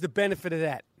getting? What was the benefit of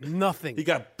that? Nothing. He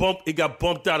got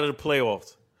bumped out of the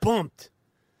playoffs. Bumped.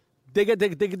 They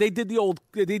did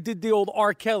the old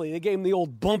R. Kelly. They gave him the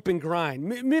old bump and grind.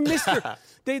 Mister,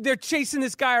 they're chasing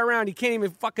this guy around. He can't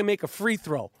even fucking make a free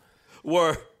throw.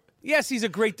 Yes, he's a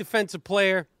great defensive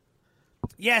player.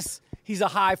 Yes, he's a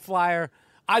high flyer.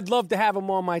 I'd love to have him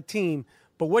on my team,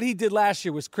 but what he did last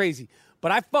year was crazy.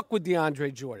 But I fuck with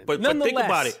DeAndre Jordan. But think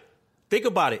about it. Think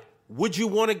about it. Would you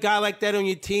want a guy like that on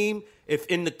your team if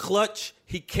in the clutch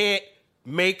he can't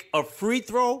make a free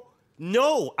throw?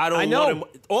 No, I don't want him.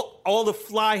 All the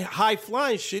high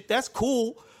flying shit, that's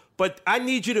cool. But I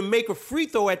need you to make a free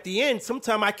throw at the end.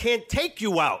 Sometime I can't take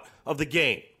you out of the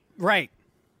game. Right.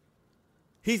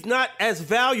 He's not as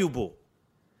valuable.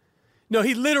 No,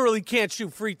 he literally can't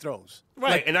shoot free throws.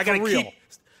 Right, like, and I got to keep.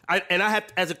 I have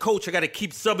to, as a coach, I got to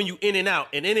keep subbing you in and out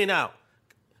and in and out.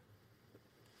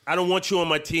 I don't want you on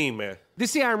my team, man.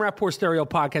 This is the Aaron Rappaport Stereo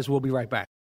Podcast. We'll be right back.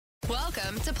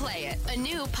 Welcome to Play It, a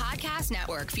new podcast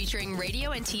network featuring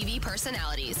radio and TV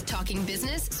personalities talking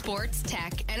business, sports,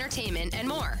 tech, entertainment, and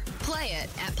more. Play it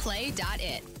at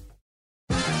play.it.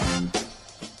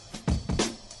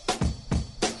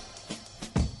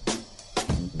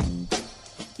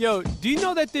 Yo, do you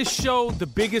know that this show, The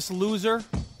Biggest Loser?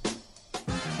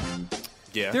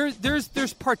 Yeah.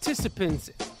 There's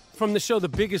participants from the show, The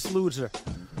Biggest Loser,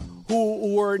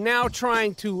 who are now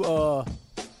trying to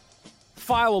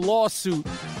file a lawsuit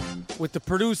with the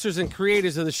producers and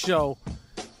creators of the show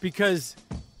because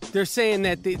they're saying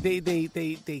that they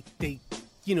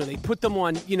put them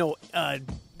on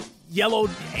yellow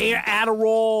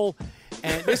Adderall,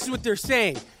 and this is what they're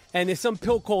saying. And there's some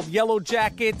pill called Yellow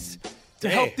Jackets to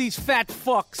help these fat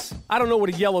fucks. I don't know what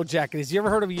a Yellow Jacket is. You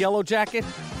ever heard of a Yellow Jacket?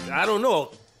 I don't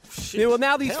know. Shit. Well,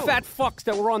 now these fat fucks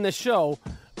that were on the show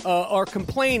are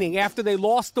complaining after they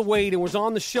lost the weight and was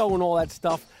on the show and all that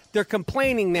stuff. They're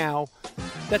complaining now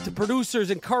that the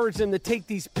producers encourage them to take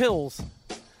these pills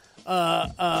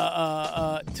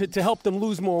to help them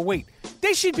lose more weight.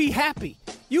 They should be happy.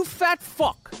 You fat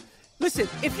fuck. Listen,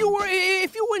 if you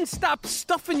wouldn't stop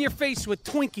stuffing your face with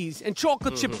Twinkies and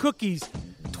chocolate chip cookies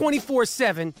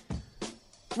 24/7,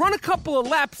 run a couple of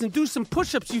laps and do some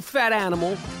push-ups, you fat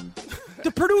animal. The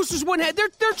producers wouldn't have.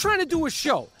 They're trying to do a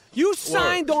show. You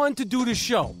signed on to do the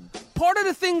show. Part of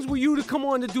the things for you to come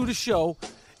on to do the show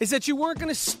is that you weren't going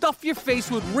to stuff your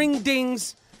face with ring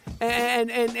dings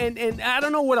and I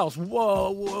don't know what else.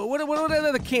 What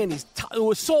are the candies?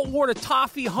 Saltwater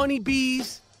toffee,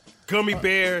 honeybees. Gummy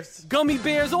bears,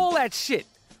 all that shit.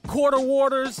 Quarter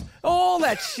waters, all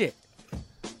that shit.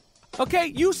 Okay,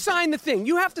 you sign the thing.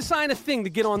 You have to sign a thing to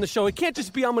get on the show. It can't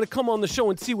just be, I'm going to come on the show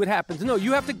and see what happens. No,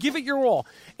 you have to give it your all.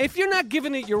 If you're not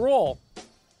giving it your all,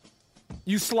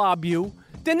 you slob you,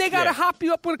 then they got to hop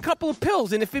you up with a couple of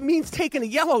pills. And if it means taking a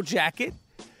Yellow Jacket,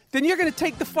 then you're going to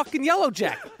take the fucking Yellow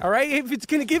Jacket, all right? If it's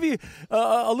going to give you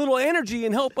a little energy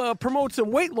and help promote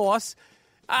some weight loss,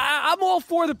 I'm all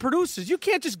for the producers. You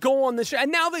can't just go on the show.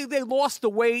 And now they lost the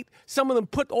weight. Some of them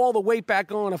put all the weight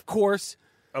back on, of course.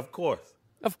 Of course.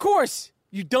 Of course,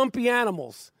 you dumpy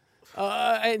animals.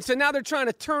 And so now they're trying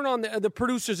to turn on the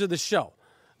producers of the show.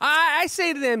 I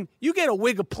say to them, you get a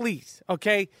wig of please,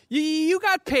 okay? You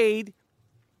got paid,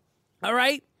 all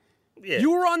right? Yeah.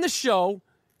 You were on the show.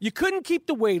 You couldn't keep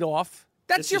the weight off.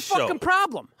 That's It's your a show. fucking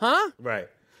problem, huh? Right.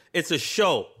 It's a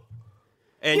show.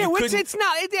 And Yeah, you it's couldn't-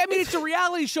 not. I mean, it's a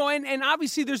reality show, and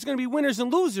obviously there's going to be winners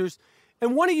and losers.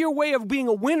 And one of your way of being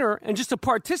a winner and just a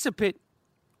participant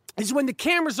is when the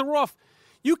cameras are off,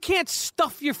 you can't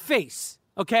stuff your face,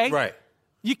 okay? Right.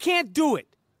 You can't do it.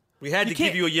 We had to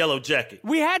give you a yellow jacket.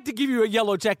 We had to give you a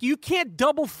yellow jacket. You can't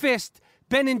double fist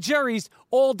Ben and Jerry's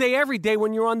all day, every day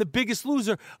when you're on The Biggest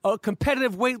Loser, a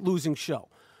competitive weight losing show.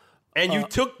 And you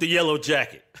took the yellow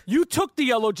jacket. You took the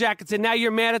yellow jackets and now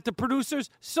you're mad at the producers?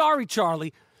 Sorry,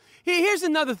 Charlie. Here's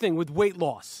another thing with weight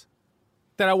loss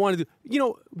that I want to do. You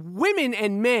know, women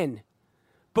and men,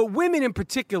 but women in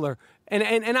particular,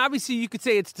 and obviously you could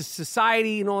say it's the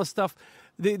society and all this stuff,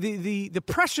 the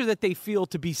pressure that they feel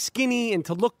to be skinny and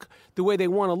to look the way they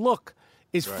want to look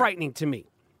is frightening to me.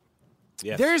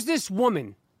 Yes. There's this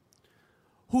woman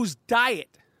whose diet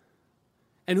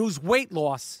and whose weight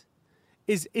loss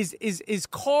is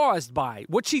caused by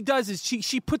what she does is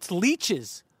she puts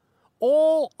leeches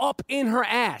all up in her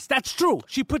ass. That's true.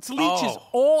 She puts leeches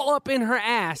all up in her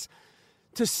ass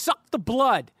to suck the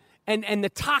blood and the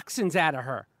toxins out of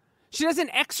her. She doesn't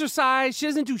exercise. She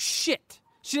doesn't do shit.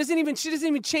 She doesn't even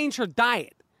change her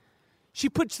diet. She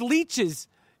puts leeches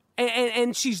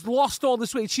and she's lost all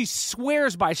this weight. She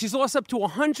swears by it. She's lost up to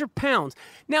 100 pounds.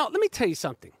 Now, let me tell you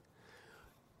something.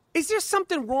 Is there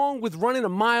something wrong with running a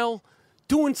mile,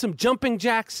 doing some jumping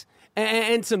jacks,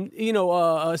 and some,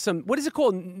 some, what is it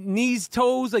called? Knees,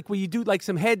 toes, like where you do like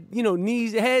some head,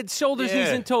 knees, head, shoulders, knees,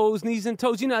 and toes,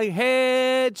 like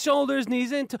head, shoulders,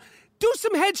 knees, and toes. Do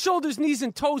some head, shoulders, knees,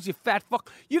 and toes, you fat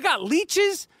fuck. You got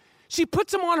leeches? She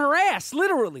puts them on her ass,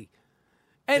 literally.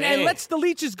 And lets the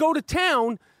leeches go to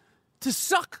town to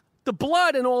suck the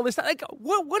blood and all this. Like,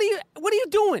 what are you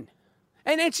doing?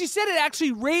 And she said it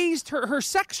actually raised her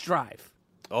sex drive.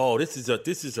 Oh, this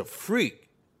is a freak.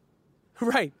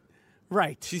 Right.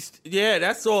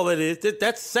 That's all it is.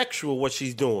 That's sexual what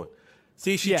she's doing.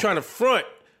 See, she's trying to front,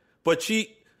 but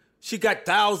she got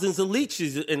thousands of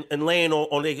leeches and laying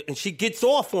on it, and she gets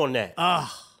off on that.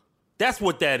 That's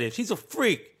what that is. She's a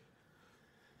freak.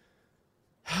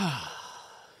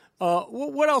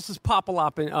 What else is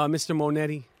pop-a-lopping, Mr.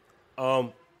 Monetti?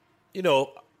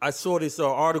 I saw this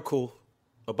article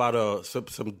about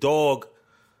some dog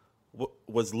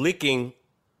was licking,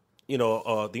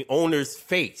 the owner's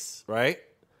face, right?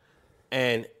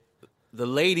 And the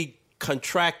lady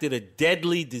contracted a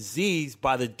deadly disease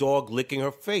by the dog licking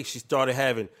her face. She started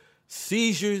having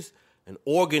seizures and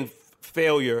organ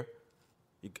failure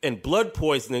and blood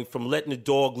poisoning from letting the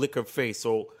dog lick her face.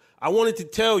 So I wanted to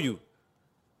tell you,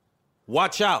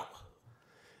 watch out.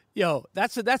 Yo,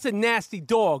 that's a nasty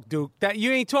dog, Duke. That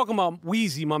you ain't talking about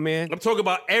Wheezy, my man. I'm talking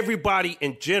about everybody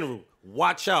in general.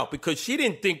 Watch out, because she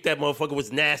didn't think that motherfucker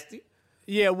was nasty.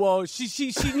 Yeah, well,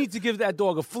 she needs to give that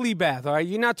dog a flea bath, all right?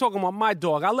 You're not talking about my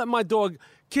dog. I let my dog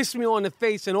kiss me on the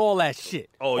face and all that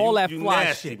shit. Oh, all that you fly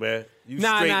nasty, shit. man. You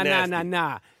straight nasty.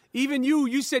 Nah. Even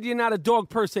you said you're not a dog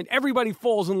person. Everybody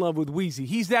falls in love with Wheezy.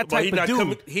 He's that type of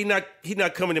dude. He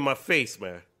not coming in my face,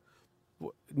 man.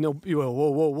 No,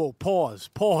 whoa. Pause.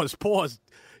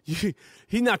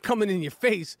 He's not coming in your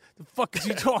face. The fuck is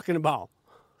you talking about?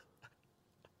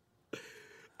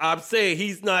 I'm saying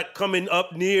he's not coming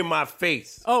up near my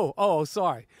face. Oh,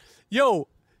 sorry. Yo,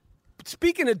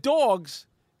 speaking of dogs,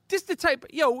 this the type,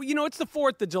 it's the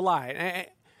 4th of July.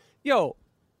 Yo,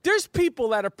 there's people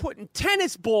that are putting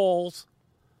tennis balls,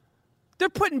 they're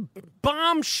putting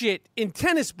bomb shit in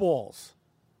tennis balls.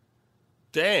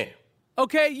 Damn.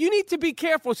 Okay, you need to be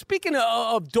careful. Speaking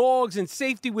of dogs and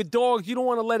safety with dogs, you don't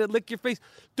want to let it lick your face.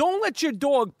 Don't let your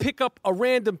dog pick up a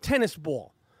random tennis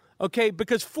ball, okay?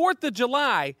 Because 4th of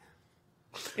July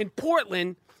in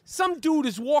Portland, some dude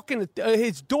is walking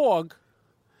his dog,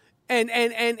 and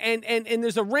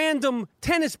there's a random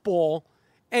tennis ball,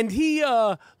 and he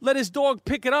let his dog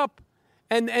pick it up,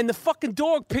 and the fucking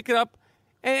dog picked it up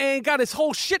and got his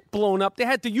whole shit blown up. They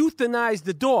had to euthanize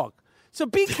the dog. So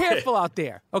be careful out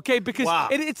there, okay? Because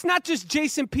it's not just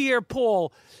Jason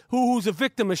Pierre-Paul who's a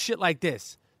victim of shit like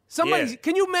this.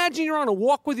 Can you imagine you're on a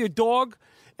walk with your dog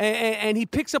and he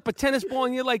picks up a tennis ball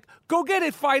and you're like, go get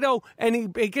it, Fido, and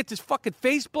he gets his fucking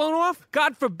face blown off?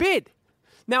 God forbid.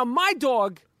 Now, my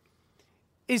dog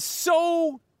is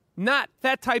so not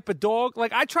that type of dog.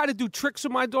 Like, I try to do tricks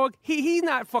with my dog. He's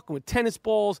not fucking with tennis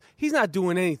balls. He's not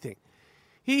doing anything.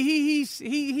 He's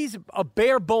a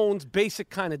bare bones, basic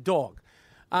kind of dog.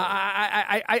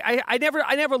 I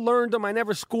never learned him. I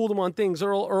never schooled him on things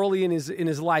early in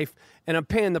his life, and I'm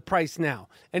paying the price now.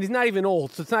 And he's not even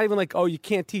old, so it's not even like, oh, you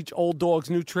can't teach old dogs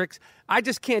new tricks. I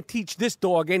just can't teach this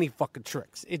dog any fucking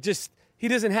tricks. He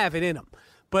doesn't have it in him.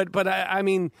 But I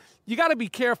mean, you got to be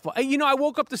careful. And, you know, I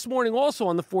woke up this morning also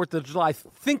on the 4th of July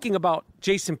thinking about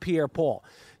Jason Pierre-Paul.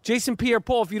 Jason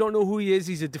Pierre-Paul, if you don't know who he is,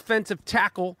 he's a defensive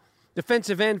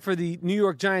end for the New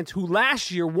York Giants, who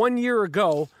last year, 1 year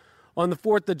ago, on the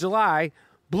 4th of July,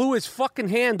 blew his fucking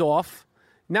hand off.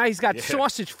 Now he's got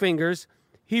sausage fingers.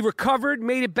 He recovered,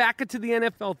 made it back into the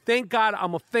NFL. Thank God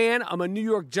I'm a fan. I'm a New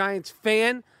York Giants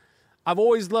fan. I've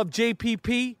always loved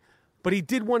JPP, but he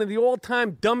did one of the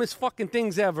all-time dumbest fucking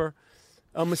things ever,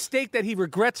 a mistake that he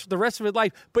regrets for the rest of his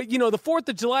life. But, you know, the 4th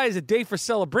of July is a day for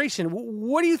celebration.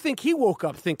 What do you think he woke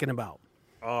up thinking about?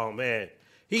 Oh, man.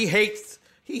 He hates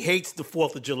the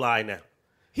 4th of July now.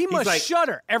 He must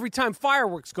shudder every time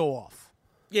fireworks go off.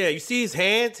 Yeah, you see his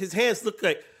hands? His hands look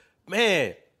like,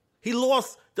 man, he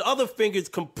lost the other fingers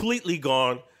completely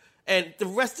gone, and the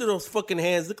rest of those fucking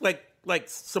hands look like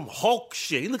some Hulk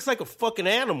shit. He looks like a fucking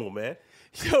animal, man.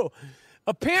 Yo,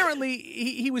 apparently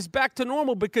he was back to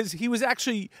normal because he was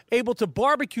actually able to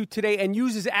barbecue today and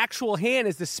use his actual hand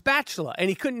as the spatula, and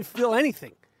he couldn't feel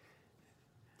anything.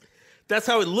 That's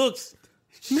how it looks.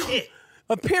 Shit.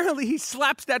 Apparently, he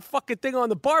slaps that fucking thing on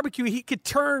the barbecue. He could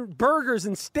turn burgers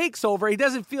and steaks over.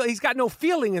 He's got no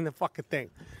feeling in the fucking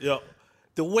thing. Yo,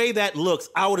 the way that looks,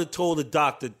 I would have told the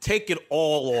doctor, take it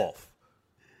all off.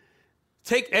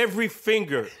 Take every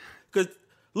finger. Because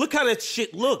look how that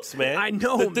shit looks, man. I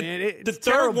know, man. The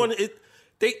third one,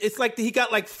 it's like he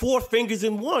got like 4 fingers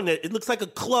in one. It looks like a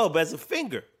club as a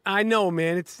finger. I know,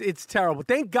 man. It's terrible.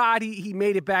 Thank God he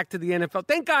made it back to the NFL.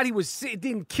 Thank God it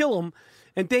didn't kill him.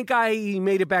 And thank God he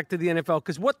made it back to the NFL.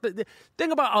 Because what the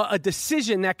thing about a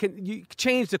decision that can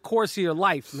change the course of your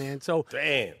life, man. So,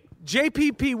 damn.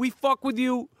 JPP, we fuck with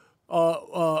you,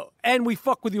 and we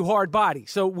fuck with you hard body.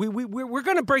 So we're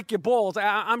going to break your balls.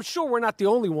 I'm sure we're not the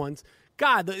only ones.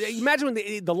 God, imagine when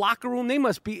the locker room, they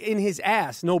must be in his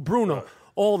ass, no Bruno,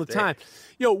 all the time.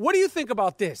 Yo, what do you think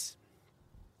about this?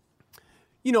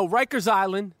 You know, Rikers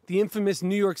Island, the infamous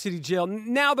New York City jail,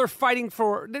 now they're fighting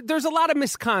for, there's a lot of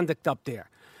misconduct up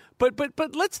there.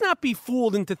 But let's not be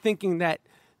fooled into thinking that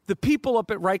the people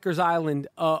up at Rikers Island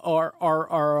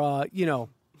are you know,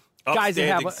 guys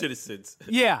that have citizens.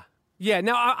 Yeah.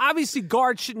 Now, obviously,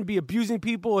 guards shouldn't be abusing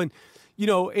people, and you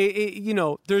know,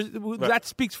 that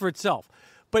speaks for itself.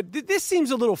 But this seems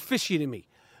a little fishy to me.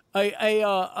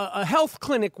 A health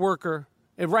clinic worker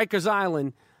at Rikers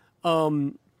Island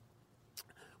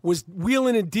was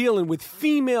wheeling and dealing with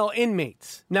female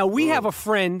inmates. Now, we have a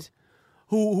friend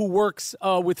who works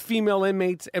with female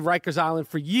inmates at Rikers Island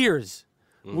for years.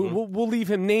 Mm-hmm. We'll leave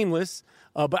him nameless,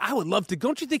 but I would love to.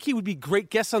 Don't you think he would be a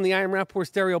great guest on the I Am Rapport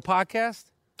Stereo podcast?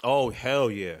 Oh, hell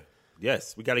yeah.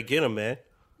 Yes, we got to get him, man.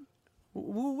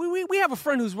 We have a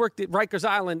friend who's worked at Rikers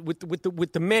Island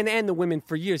with the men and the women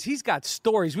for years. He's got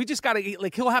stories. We just got to,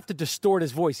 like, he'll have to distort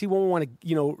his voice. He won't want to,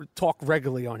 you know, talk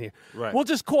regularly on here. Right. We'll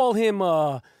just call him,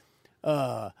 what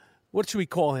should we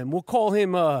call him? We'll call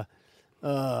him,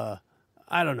 I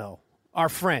don't know, our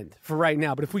friend for right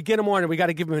now. But if we get him on, we got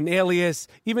to give him an alias.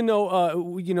 Even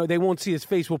though, you know, they won't see his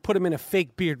face, we'll put him in a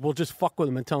fake beard. We'll just fuck with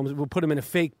him and tell him we'll put him in a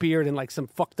fake beard and, like, some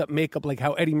fucked up makeup, like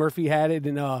how Eddie Murphy had it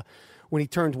and, when he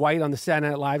turned white on the Saturday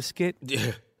Night Live skit.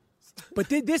 Yeah. But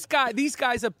these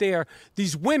guys up there,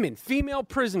 these women, female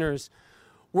prisoners,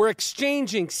 were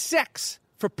exchanging sex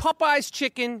for Popeye's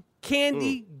chicken,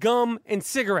 candy, gum, and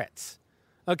cigarettes.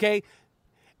 Okay?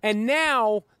 And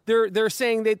now they're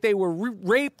saying that they were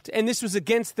raped and this was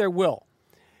against their will.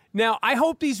 Now, I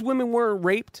hope these women weren't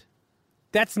raped.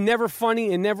 That's never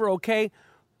funny and never okay.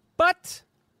 But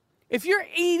if you're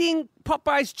eating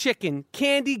Popeye's chicken,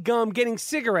 candy, gum, getting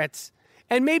cigarettes,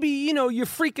 and maybe, you know, you're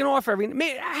freaking off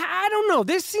I don't know.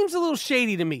 This seems a little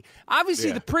shady to me.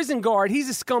 Obviously, the prison guard, he's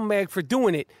a scumbag for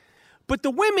doing it. But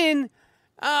the women,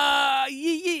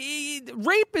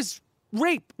 rape is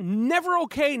rape. Never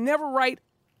okay, never right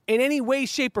in any way,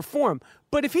 shape, or form.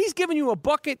 But if he's giving you a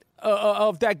bucket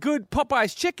of that good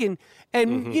Popeye's chicken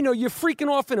and, you know, you're freaking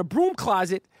off in a broom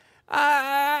closet,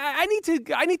 I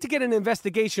need to get an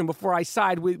investigation before I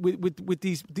side with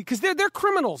these, because they're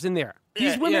criminals in there.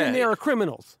 These women in there are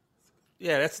criminals.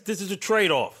 Yeah, this is a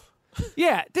trade-off.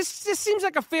 Yeah, this seems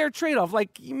like a fair trade-off.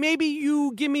 Like, maybe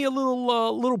you give me a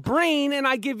little brain and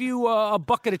I give you a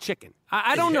bucket of chicken.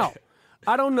 I don't know.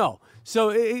 I don't know.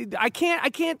 So I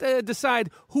can't decide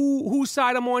whose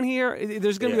side I'm on here.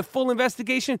 There's going to be a full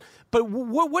investigation. But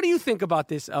what do you think about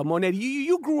this, Monet?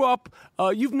 You grew up.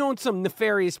 You've known some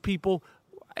nefarious people.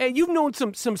 you've known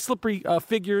some slippery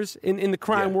figures in the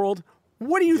crime world.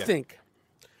 What do you think?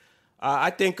 I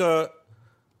think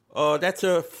that's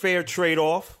a fair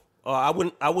trade-off. I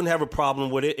wouldn't have a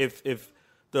problem with it if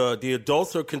the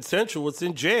adults are consensual. It's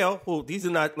in jail. Well, these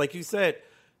are not, like you said.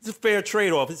 It's a fair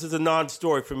trade-off. This is a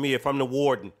non-story for me if I'm the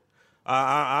warden.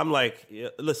 I'm like,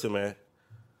 listen, man,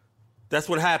 that's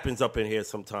what happens up in here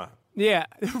sometimes. Yeah,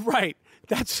 right.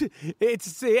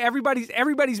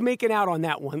 Everybody's making out on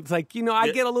that one. It's like,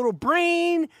 I get a little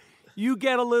brain, you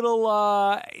get a little.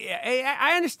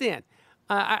 I understand.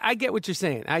 I get what you're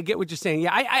saying.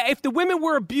 Yeah, if the women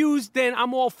were abused, then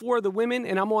I'm all for the women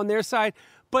and I'm on their side.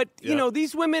 But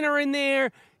these women are in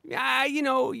there.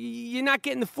 You're not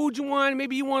getting the food you want.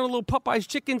 Maybe you want a little Popeye's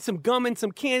chicken, some gum, and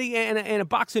some candy, and a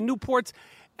box of Newports.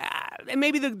 And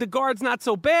maybe the guard's not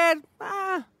so bad.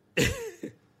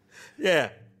 Yeah,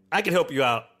 I can help you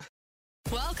out.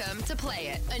 Welcome to Play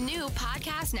It, a new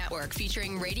podcast network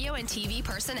featuring radio and TV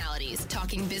personalities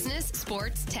talking business,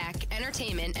 sports, tech,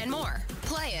 entertainment, and more.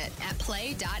 Play it at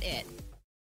play.it.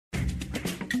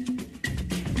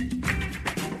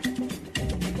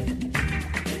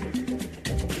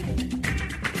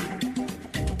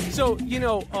 So,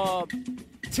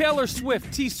 Taylor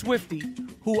Swift, T. Swifty,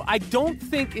 who I don't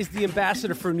think is the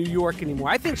ambassador for New York anymore.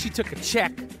 I think she took a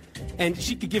check and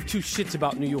she could give two shits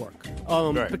about New York.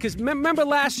 Right. Because remember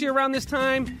last year around this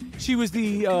time, she was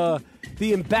the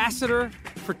ambassador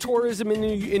for tourism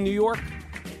in New York?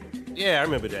 Yeah, I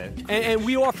remember that. And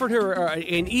we offered her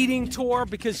an eating tour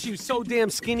because she was so damn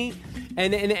skinny.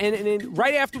 And then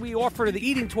right after we offered her the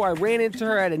eating tour, I ran into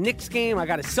her at a Knicks game. I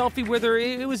got a selfie with her.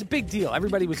 It was a big deal.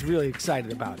 Everybody was really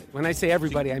excited about it. When I say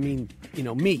everybody, I mean,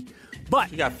 me. But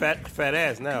she got fat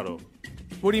ass now, though.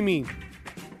 What do you mean?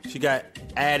 She got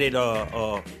added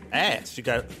ass. She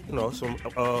got some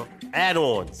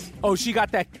add-ons. Oh, she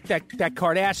got that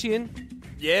Kardashian?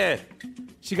 Yeah.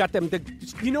 She got them.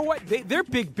 You know what? They're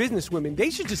big business women. They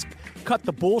should just cut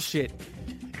the bullshit.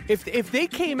 If they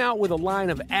came out with a line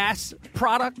of ass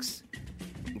products,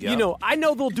 I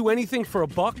know they'll do anything for a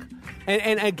buck.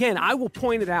 And again, I will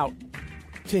point it out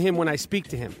to him when I speak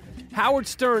to him. Howard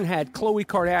Stern had Khloe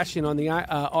Kardashian on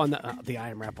the I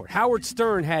Am Rapport. Howard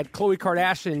Stern had Khloe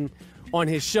Kardashian on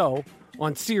his show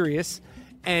on Sirius,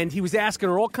 and he was asking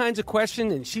her all kinds of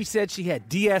questions, and she said she had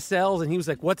DSLs, and he was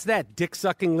like, "What's that?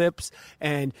 Dick-sucking lips?"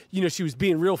 And she was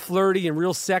being real flirty and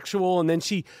real sexual, and then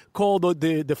she called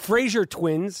the Fraser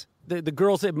twins, the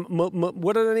girls,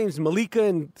 what are their names, Malika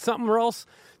and something else,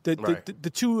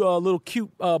 the two little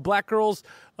cute black girls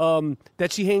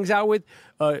that she hangs out with.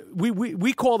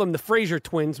 We call them the Fraser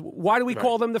twins. Why do we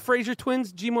call them the Fraser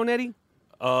twins, G. Monetti?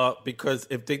 Because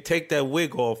if they take that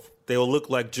wig off, they'll look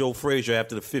like Joe Frazier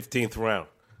after the 15th round.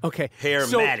 Okay. Hair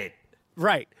matted.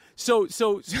 Right. So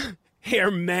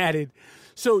hair matted.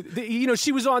 So,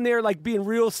 she was on there like being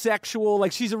real sexual,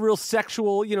 like she's a real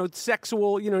sexual,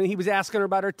 and he was asking her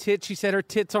about her tits. She said her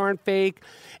tits aren't fake.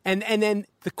 And then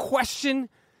the question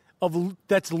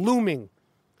that's looming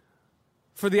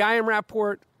for the I Am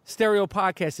Rapport Stereo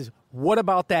podcast is, what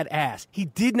about that ass? He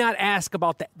did not ask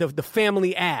about the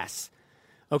family ass.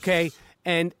 Okay?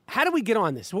 And how do we get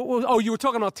on this? You were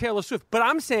talking about Taylor Swift, but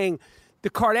I'm saying the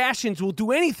Kardashians will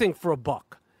do anything for a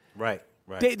buck. Right.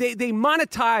 They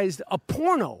monetized a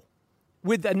porno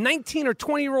with a 19 or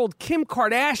 20-year-old Kim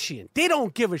Kardashian. They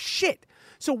don't give a shit.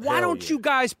 So why don't you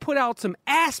guys put out some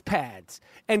ass pads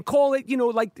and call it, the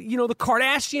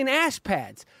Kardashian ass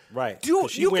pads? Right.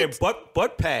 She wearing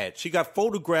butt pads. She got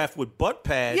photographed with butt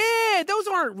pads. Yeah, those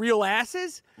aren't real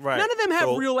asses. Right. None of them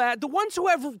have real ass. The ones who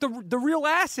have the real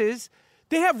asses,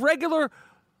 they have regular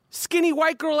skinny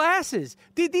white girl asses.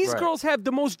 These girls have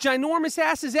the most ginormous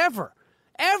asses ever.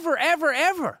 Ever.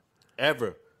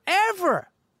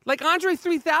 Like Andre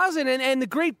 3000 and the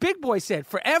great Big Boy said,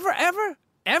 forever, ever?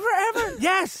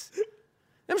 Yes.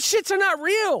 Them shits are not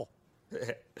real.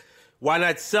 Why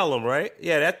not sell them, right?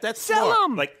 Yeah, that's sell smart.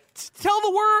 them. Like, tell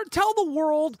the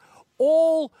world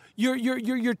all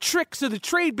your tricks of the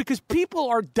trade, because people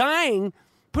are dying,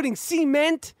 putting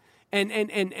cement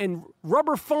and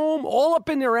rubber foam all up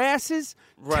in their asses.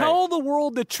 Right. Tell the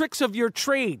world the tricks of your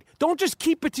trade. Don't just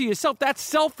keep it to yourself. That's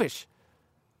selfish.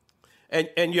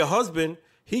 And your husband,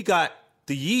 he got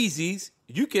the Yeezys.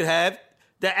 You could have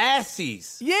the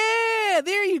Assies. Yeah,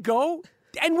 there you go.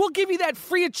 And we'll give you that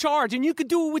free of charge, and you could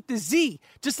do it with the Z,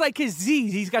 just like his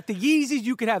Z's. He's got the Yeezys.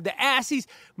 You could have the Assies.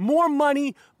 More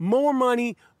money.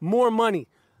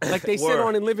 Like they said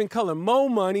on In Living Color, mo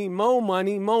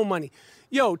money.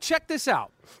 Yo, check this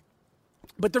out.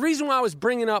 But the reason why I was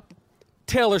bringing up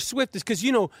Taylor Swift is because,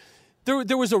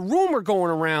 there was a rumor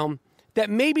going around that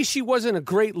maybe she wasn't a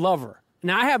great lover.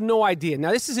 Now, I have no idea.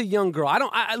 Now, this is a young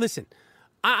girl. Listen,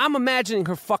 I'm imagining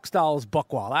her fuck style is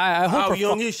buckwild. I hope How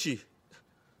young is she?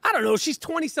 I don't know. She's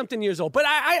 20-something years old. But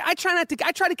I try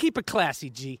to keep it classy,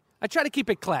 G. I try to keep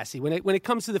it classy. When it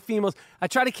comes to the females, I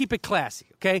try to keep it classy,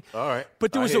 okay? All right.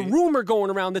 But there was a rumor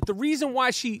going around that the reason why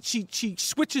she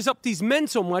switches up these men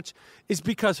so much is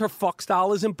because her fuck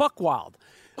style isn't buckwild.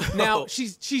 Now,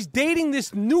 she's dating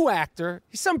this new actor.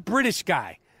 He's some British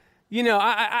guy. You know,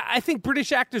 I think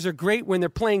British actors are great when they're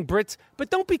playing Brits, but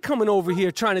don't be coming over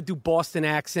here trying to do Boston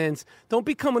accents. Don't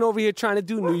be coming over here trying to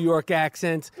do New York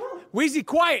accents. Weezy,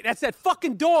 quiet. That's that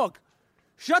fucking dog.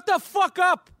 Shut the fuck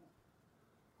up.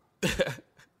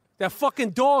 That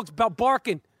fucking dog's about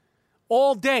barking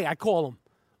all day, I call him.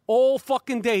 All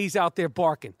fucking day he's out there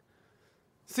barking.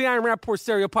 It's the Iron Rapport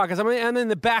Stereo Podcast. I'm in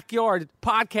the backyard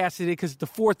podcasting today because it's the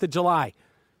 4th of July.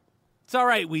 It's all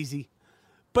right, Weezy.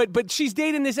 But she's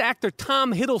dating this actor,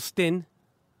 Tom Hiddleston,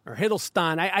 or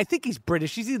Hiddleston. I think he's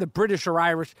British. He's either British or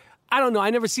Irish. I don't know. I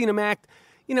never seen him act.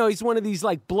 You know, he's one of these,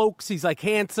 like, blokes. He's, like,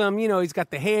 handsome. You know, he's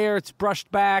got the hair. It's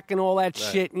brushed back and all that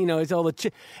shit. You know, he's all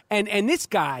the and this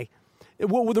guy,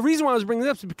 well, the reason why I was bringing it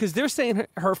up is because they're saying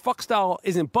her fuck style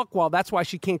isn't buckwild. That's why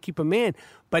she can't keep a man.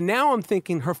 But now I'm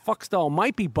thinking her fuck style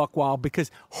might be buckwild because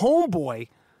Homeboy,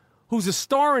 who's a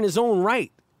star in his own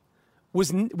right,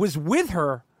 was with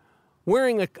her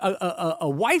wearing a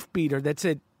wife beater that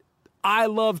said, "I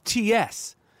love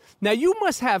TS." Now, you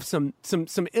must have some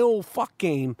ill fuck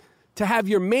game to have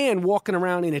your man walking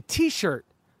around in a T-shirt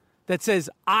that says,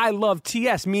 "I love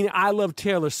TS," meaning I love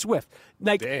Taylor Swift.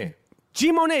 Like, damn.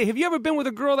 G. Monet, have you ever been with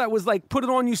a girl that was like, put it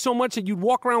on you so much that you'd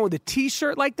walk around with a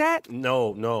T-shirt like that?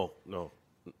 No.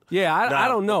 Yeah, I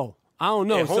don't know. I don't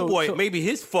know. Yeah, Homeboy, maybe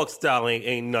his fuck style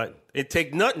ain't nothing. It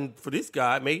take nothing for this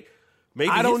guy. Maybe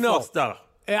I don't his know. fuck style.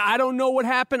 I don't know what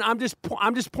happened. I'm just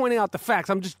pointing out the facts.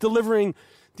 I'm just delivering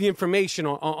the information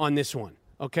on this one.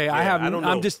 Okay, Yeah, I don't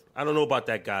know. I don't know about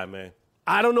that guy, man.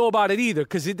 I don't know about it either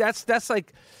because that's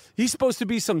like he's supposed to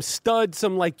be some stud,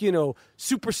 some like, you know,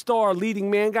 superstar leading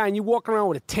man guy, and you walk around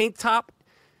with a tank top,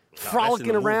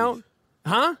 frolicking around, movies.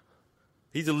 huh?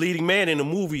 He's a leading man in the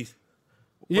movies.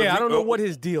 Yeah, I don't know what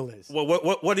his deal is.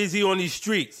 What is he on these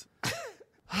streets?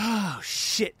 Oh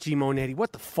shit, G. Monetti,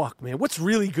 what the fuck, man? What's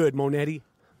really good, Monetti?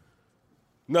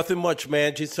 Nothing much,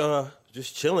 man. Just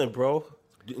chilling, bro.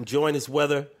 Enjoying this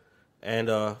weather and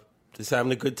just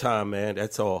having a good time, man.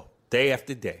 That's all. Day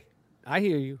after day. I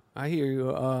hear you. I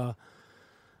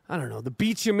don't know. The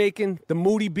beats you're making, the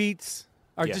moody beats,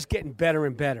 are just getting better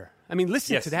and better. I mean,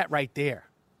 listen to that right there.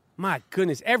 My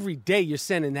goodness, every day you're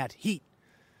sending that heat.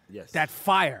 Yes. That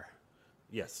fire.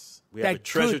 Yes. We have a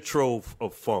treasure trove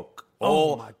of funk.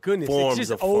 Oh, my goodness. Forms It's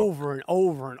just of over and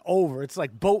over and over. It's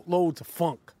like boatloads of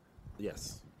funk.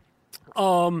 Yes. I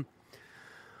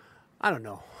don't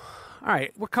know. All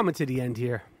right, we're coming to the end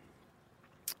here.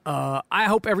 I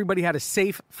hope everybody had a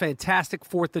safe, fantastic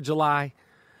 4th of July.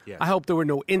 Yes. I hope there were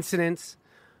no incidents.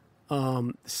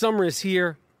 Summer is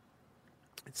here.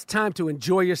 It's time to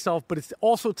enjoy yourself, but it's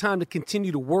also time to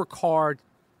continue to work hard,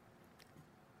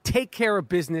 take care of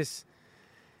business.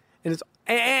 And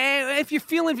if you're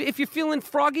feeling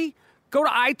froggy, go to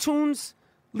iTunes,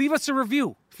 leave us a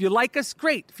review. If you like us,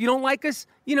 great. If you don't like us,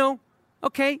 you know,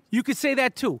 okay, you could say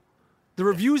that too. The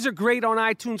reviews are great on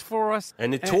iTunes for us.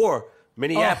 And the tour,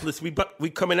 Minneapolis, we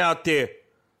coming out there.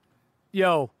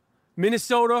 Yo,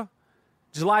 Minnesota,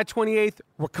 July 28th,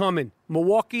 we're coming.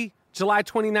 Milwaukee, July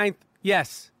 29th,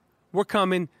 yes, we're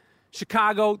coming.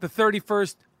 Chicago, the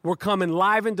 31st, we're coming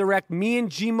live and direct. Me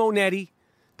and G. Monetti,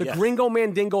 the Gringo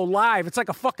Mandingo live. It's like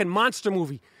a fucking monster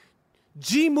movie.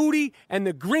 G. Moody and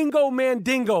the Gringo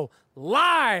Mandingo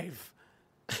live.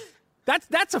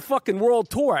 That's a fucking world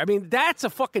tour. I mean, that's a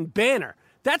fucking banner.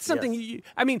 That's something,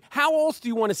 how else do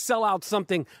you want to sell out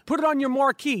something? Put it on your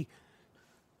marquee.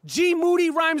 G. Moody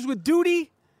rhymes with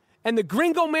duty and the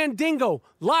Gringo Mandingo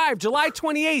live July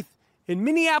 28th in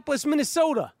Minneapolis,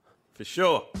 Minnesota. For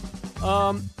sure.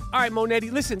 All right,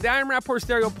 Monetti. Listen, the Iron Rapport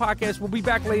Stereo Podcast. We'll be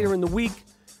back later in the week.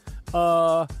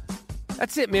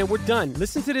 That's it, man. We're done.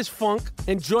 Listen to this funk.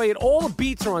 Enjoy it. All the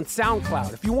beats are on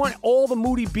SoundCloud. If you want all the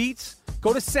Moody beats,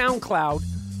 go to SoundCloud.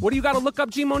 What do you got to look up,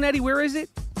 G. Monetti? Where is it?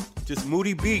 Just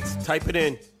Moody Beats. Type it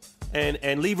in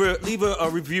and leave a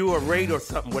review or rate or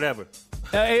something, whatever.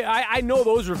 I know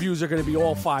those reviews are going to be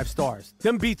all 5 stars.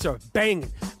 Them beats are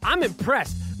banging. I'm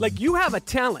impressed. Like, you have a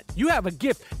talent. You have a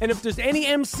gift. And if there's any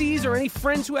MCs or any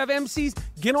friends who have MCs,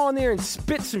 get on there and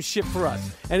spit some shit for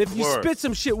us. And if you spit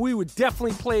some shit, we would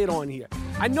definitely play it on here.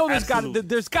 I know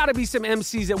there's got to be some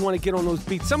MCs that want to get on those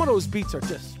beats. Some of those beats are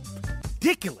just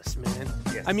ridiculous, man.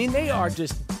 Yes. I mean, they are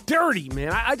just dirty,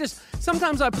 man.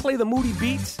 Sometimes I play the Moody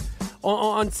beats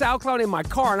on SoundCloud in my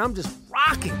car, and I'm just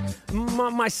rocking.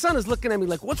 My son is looking at me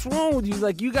like, "What's wrong with you?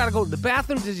 Like, you got to go to the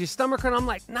bathroom? Does your stomach hurt?" I'm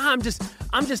like, "Nah, I'm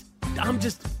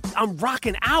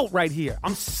rocking out right here.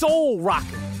 I'm soul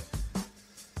rocking."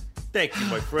 Thank you,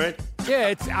 my friend. Yeah,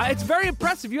 it's very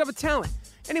impressive. You have a talent.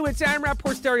 Anyway, it's Aaron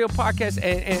Rappaport Stereo Podcast,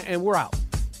 and we're out.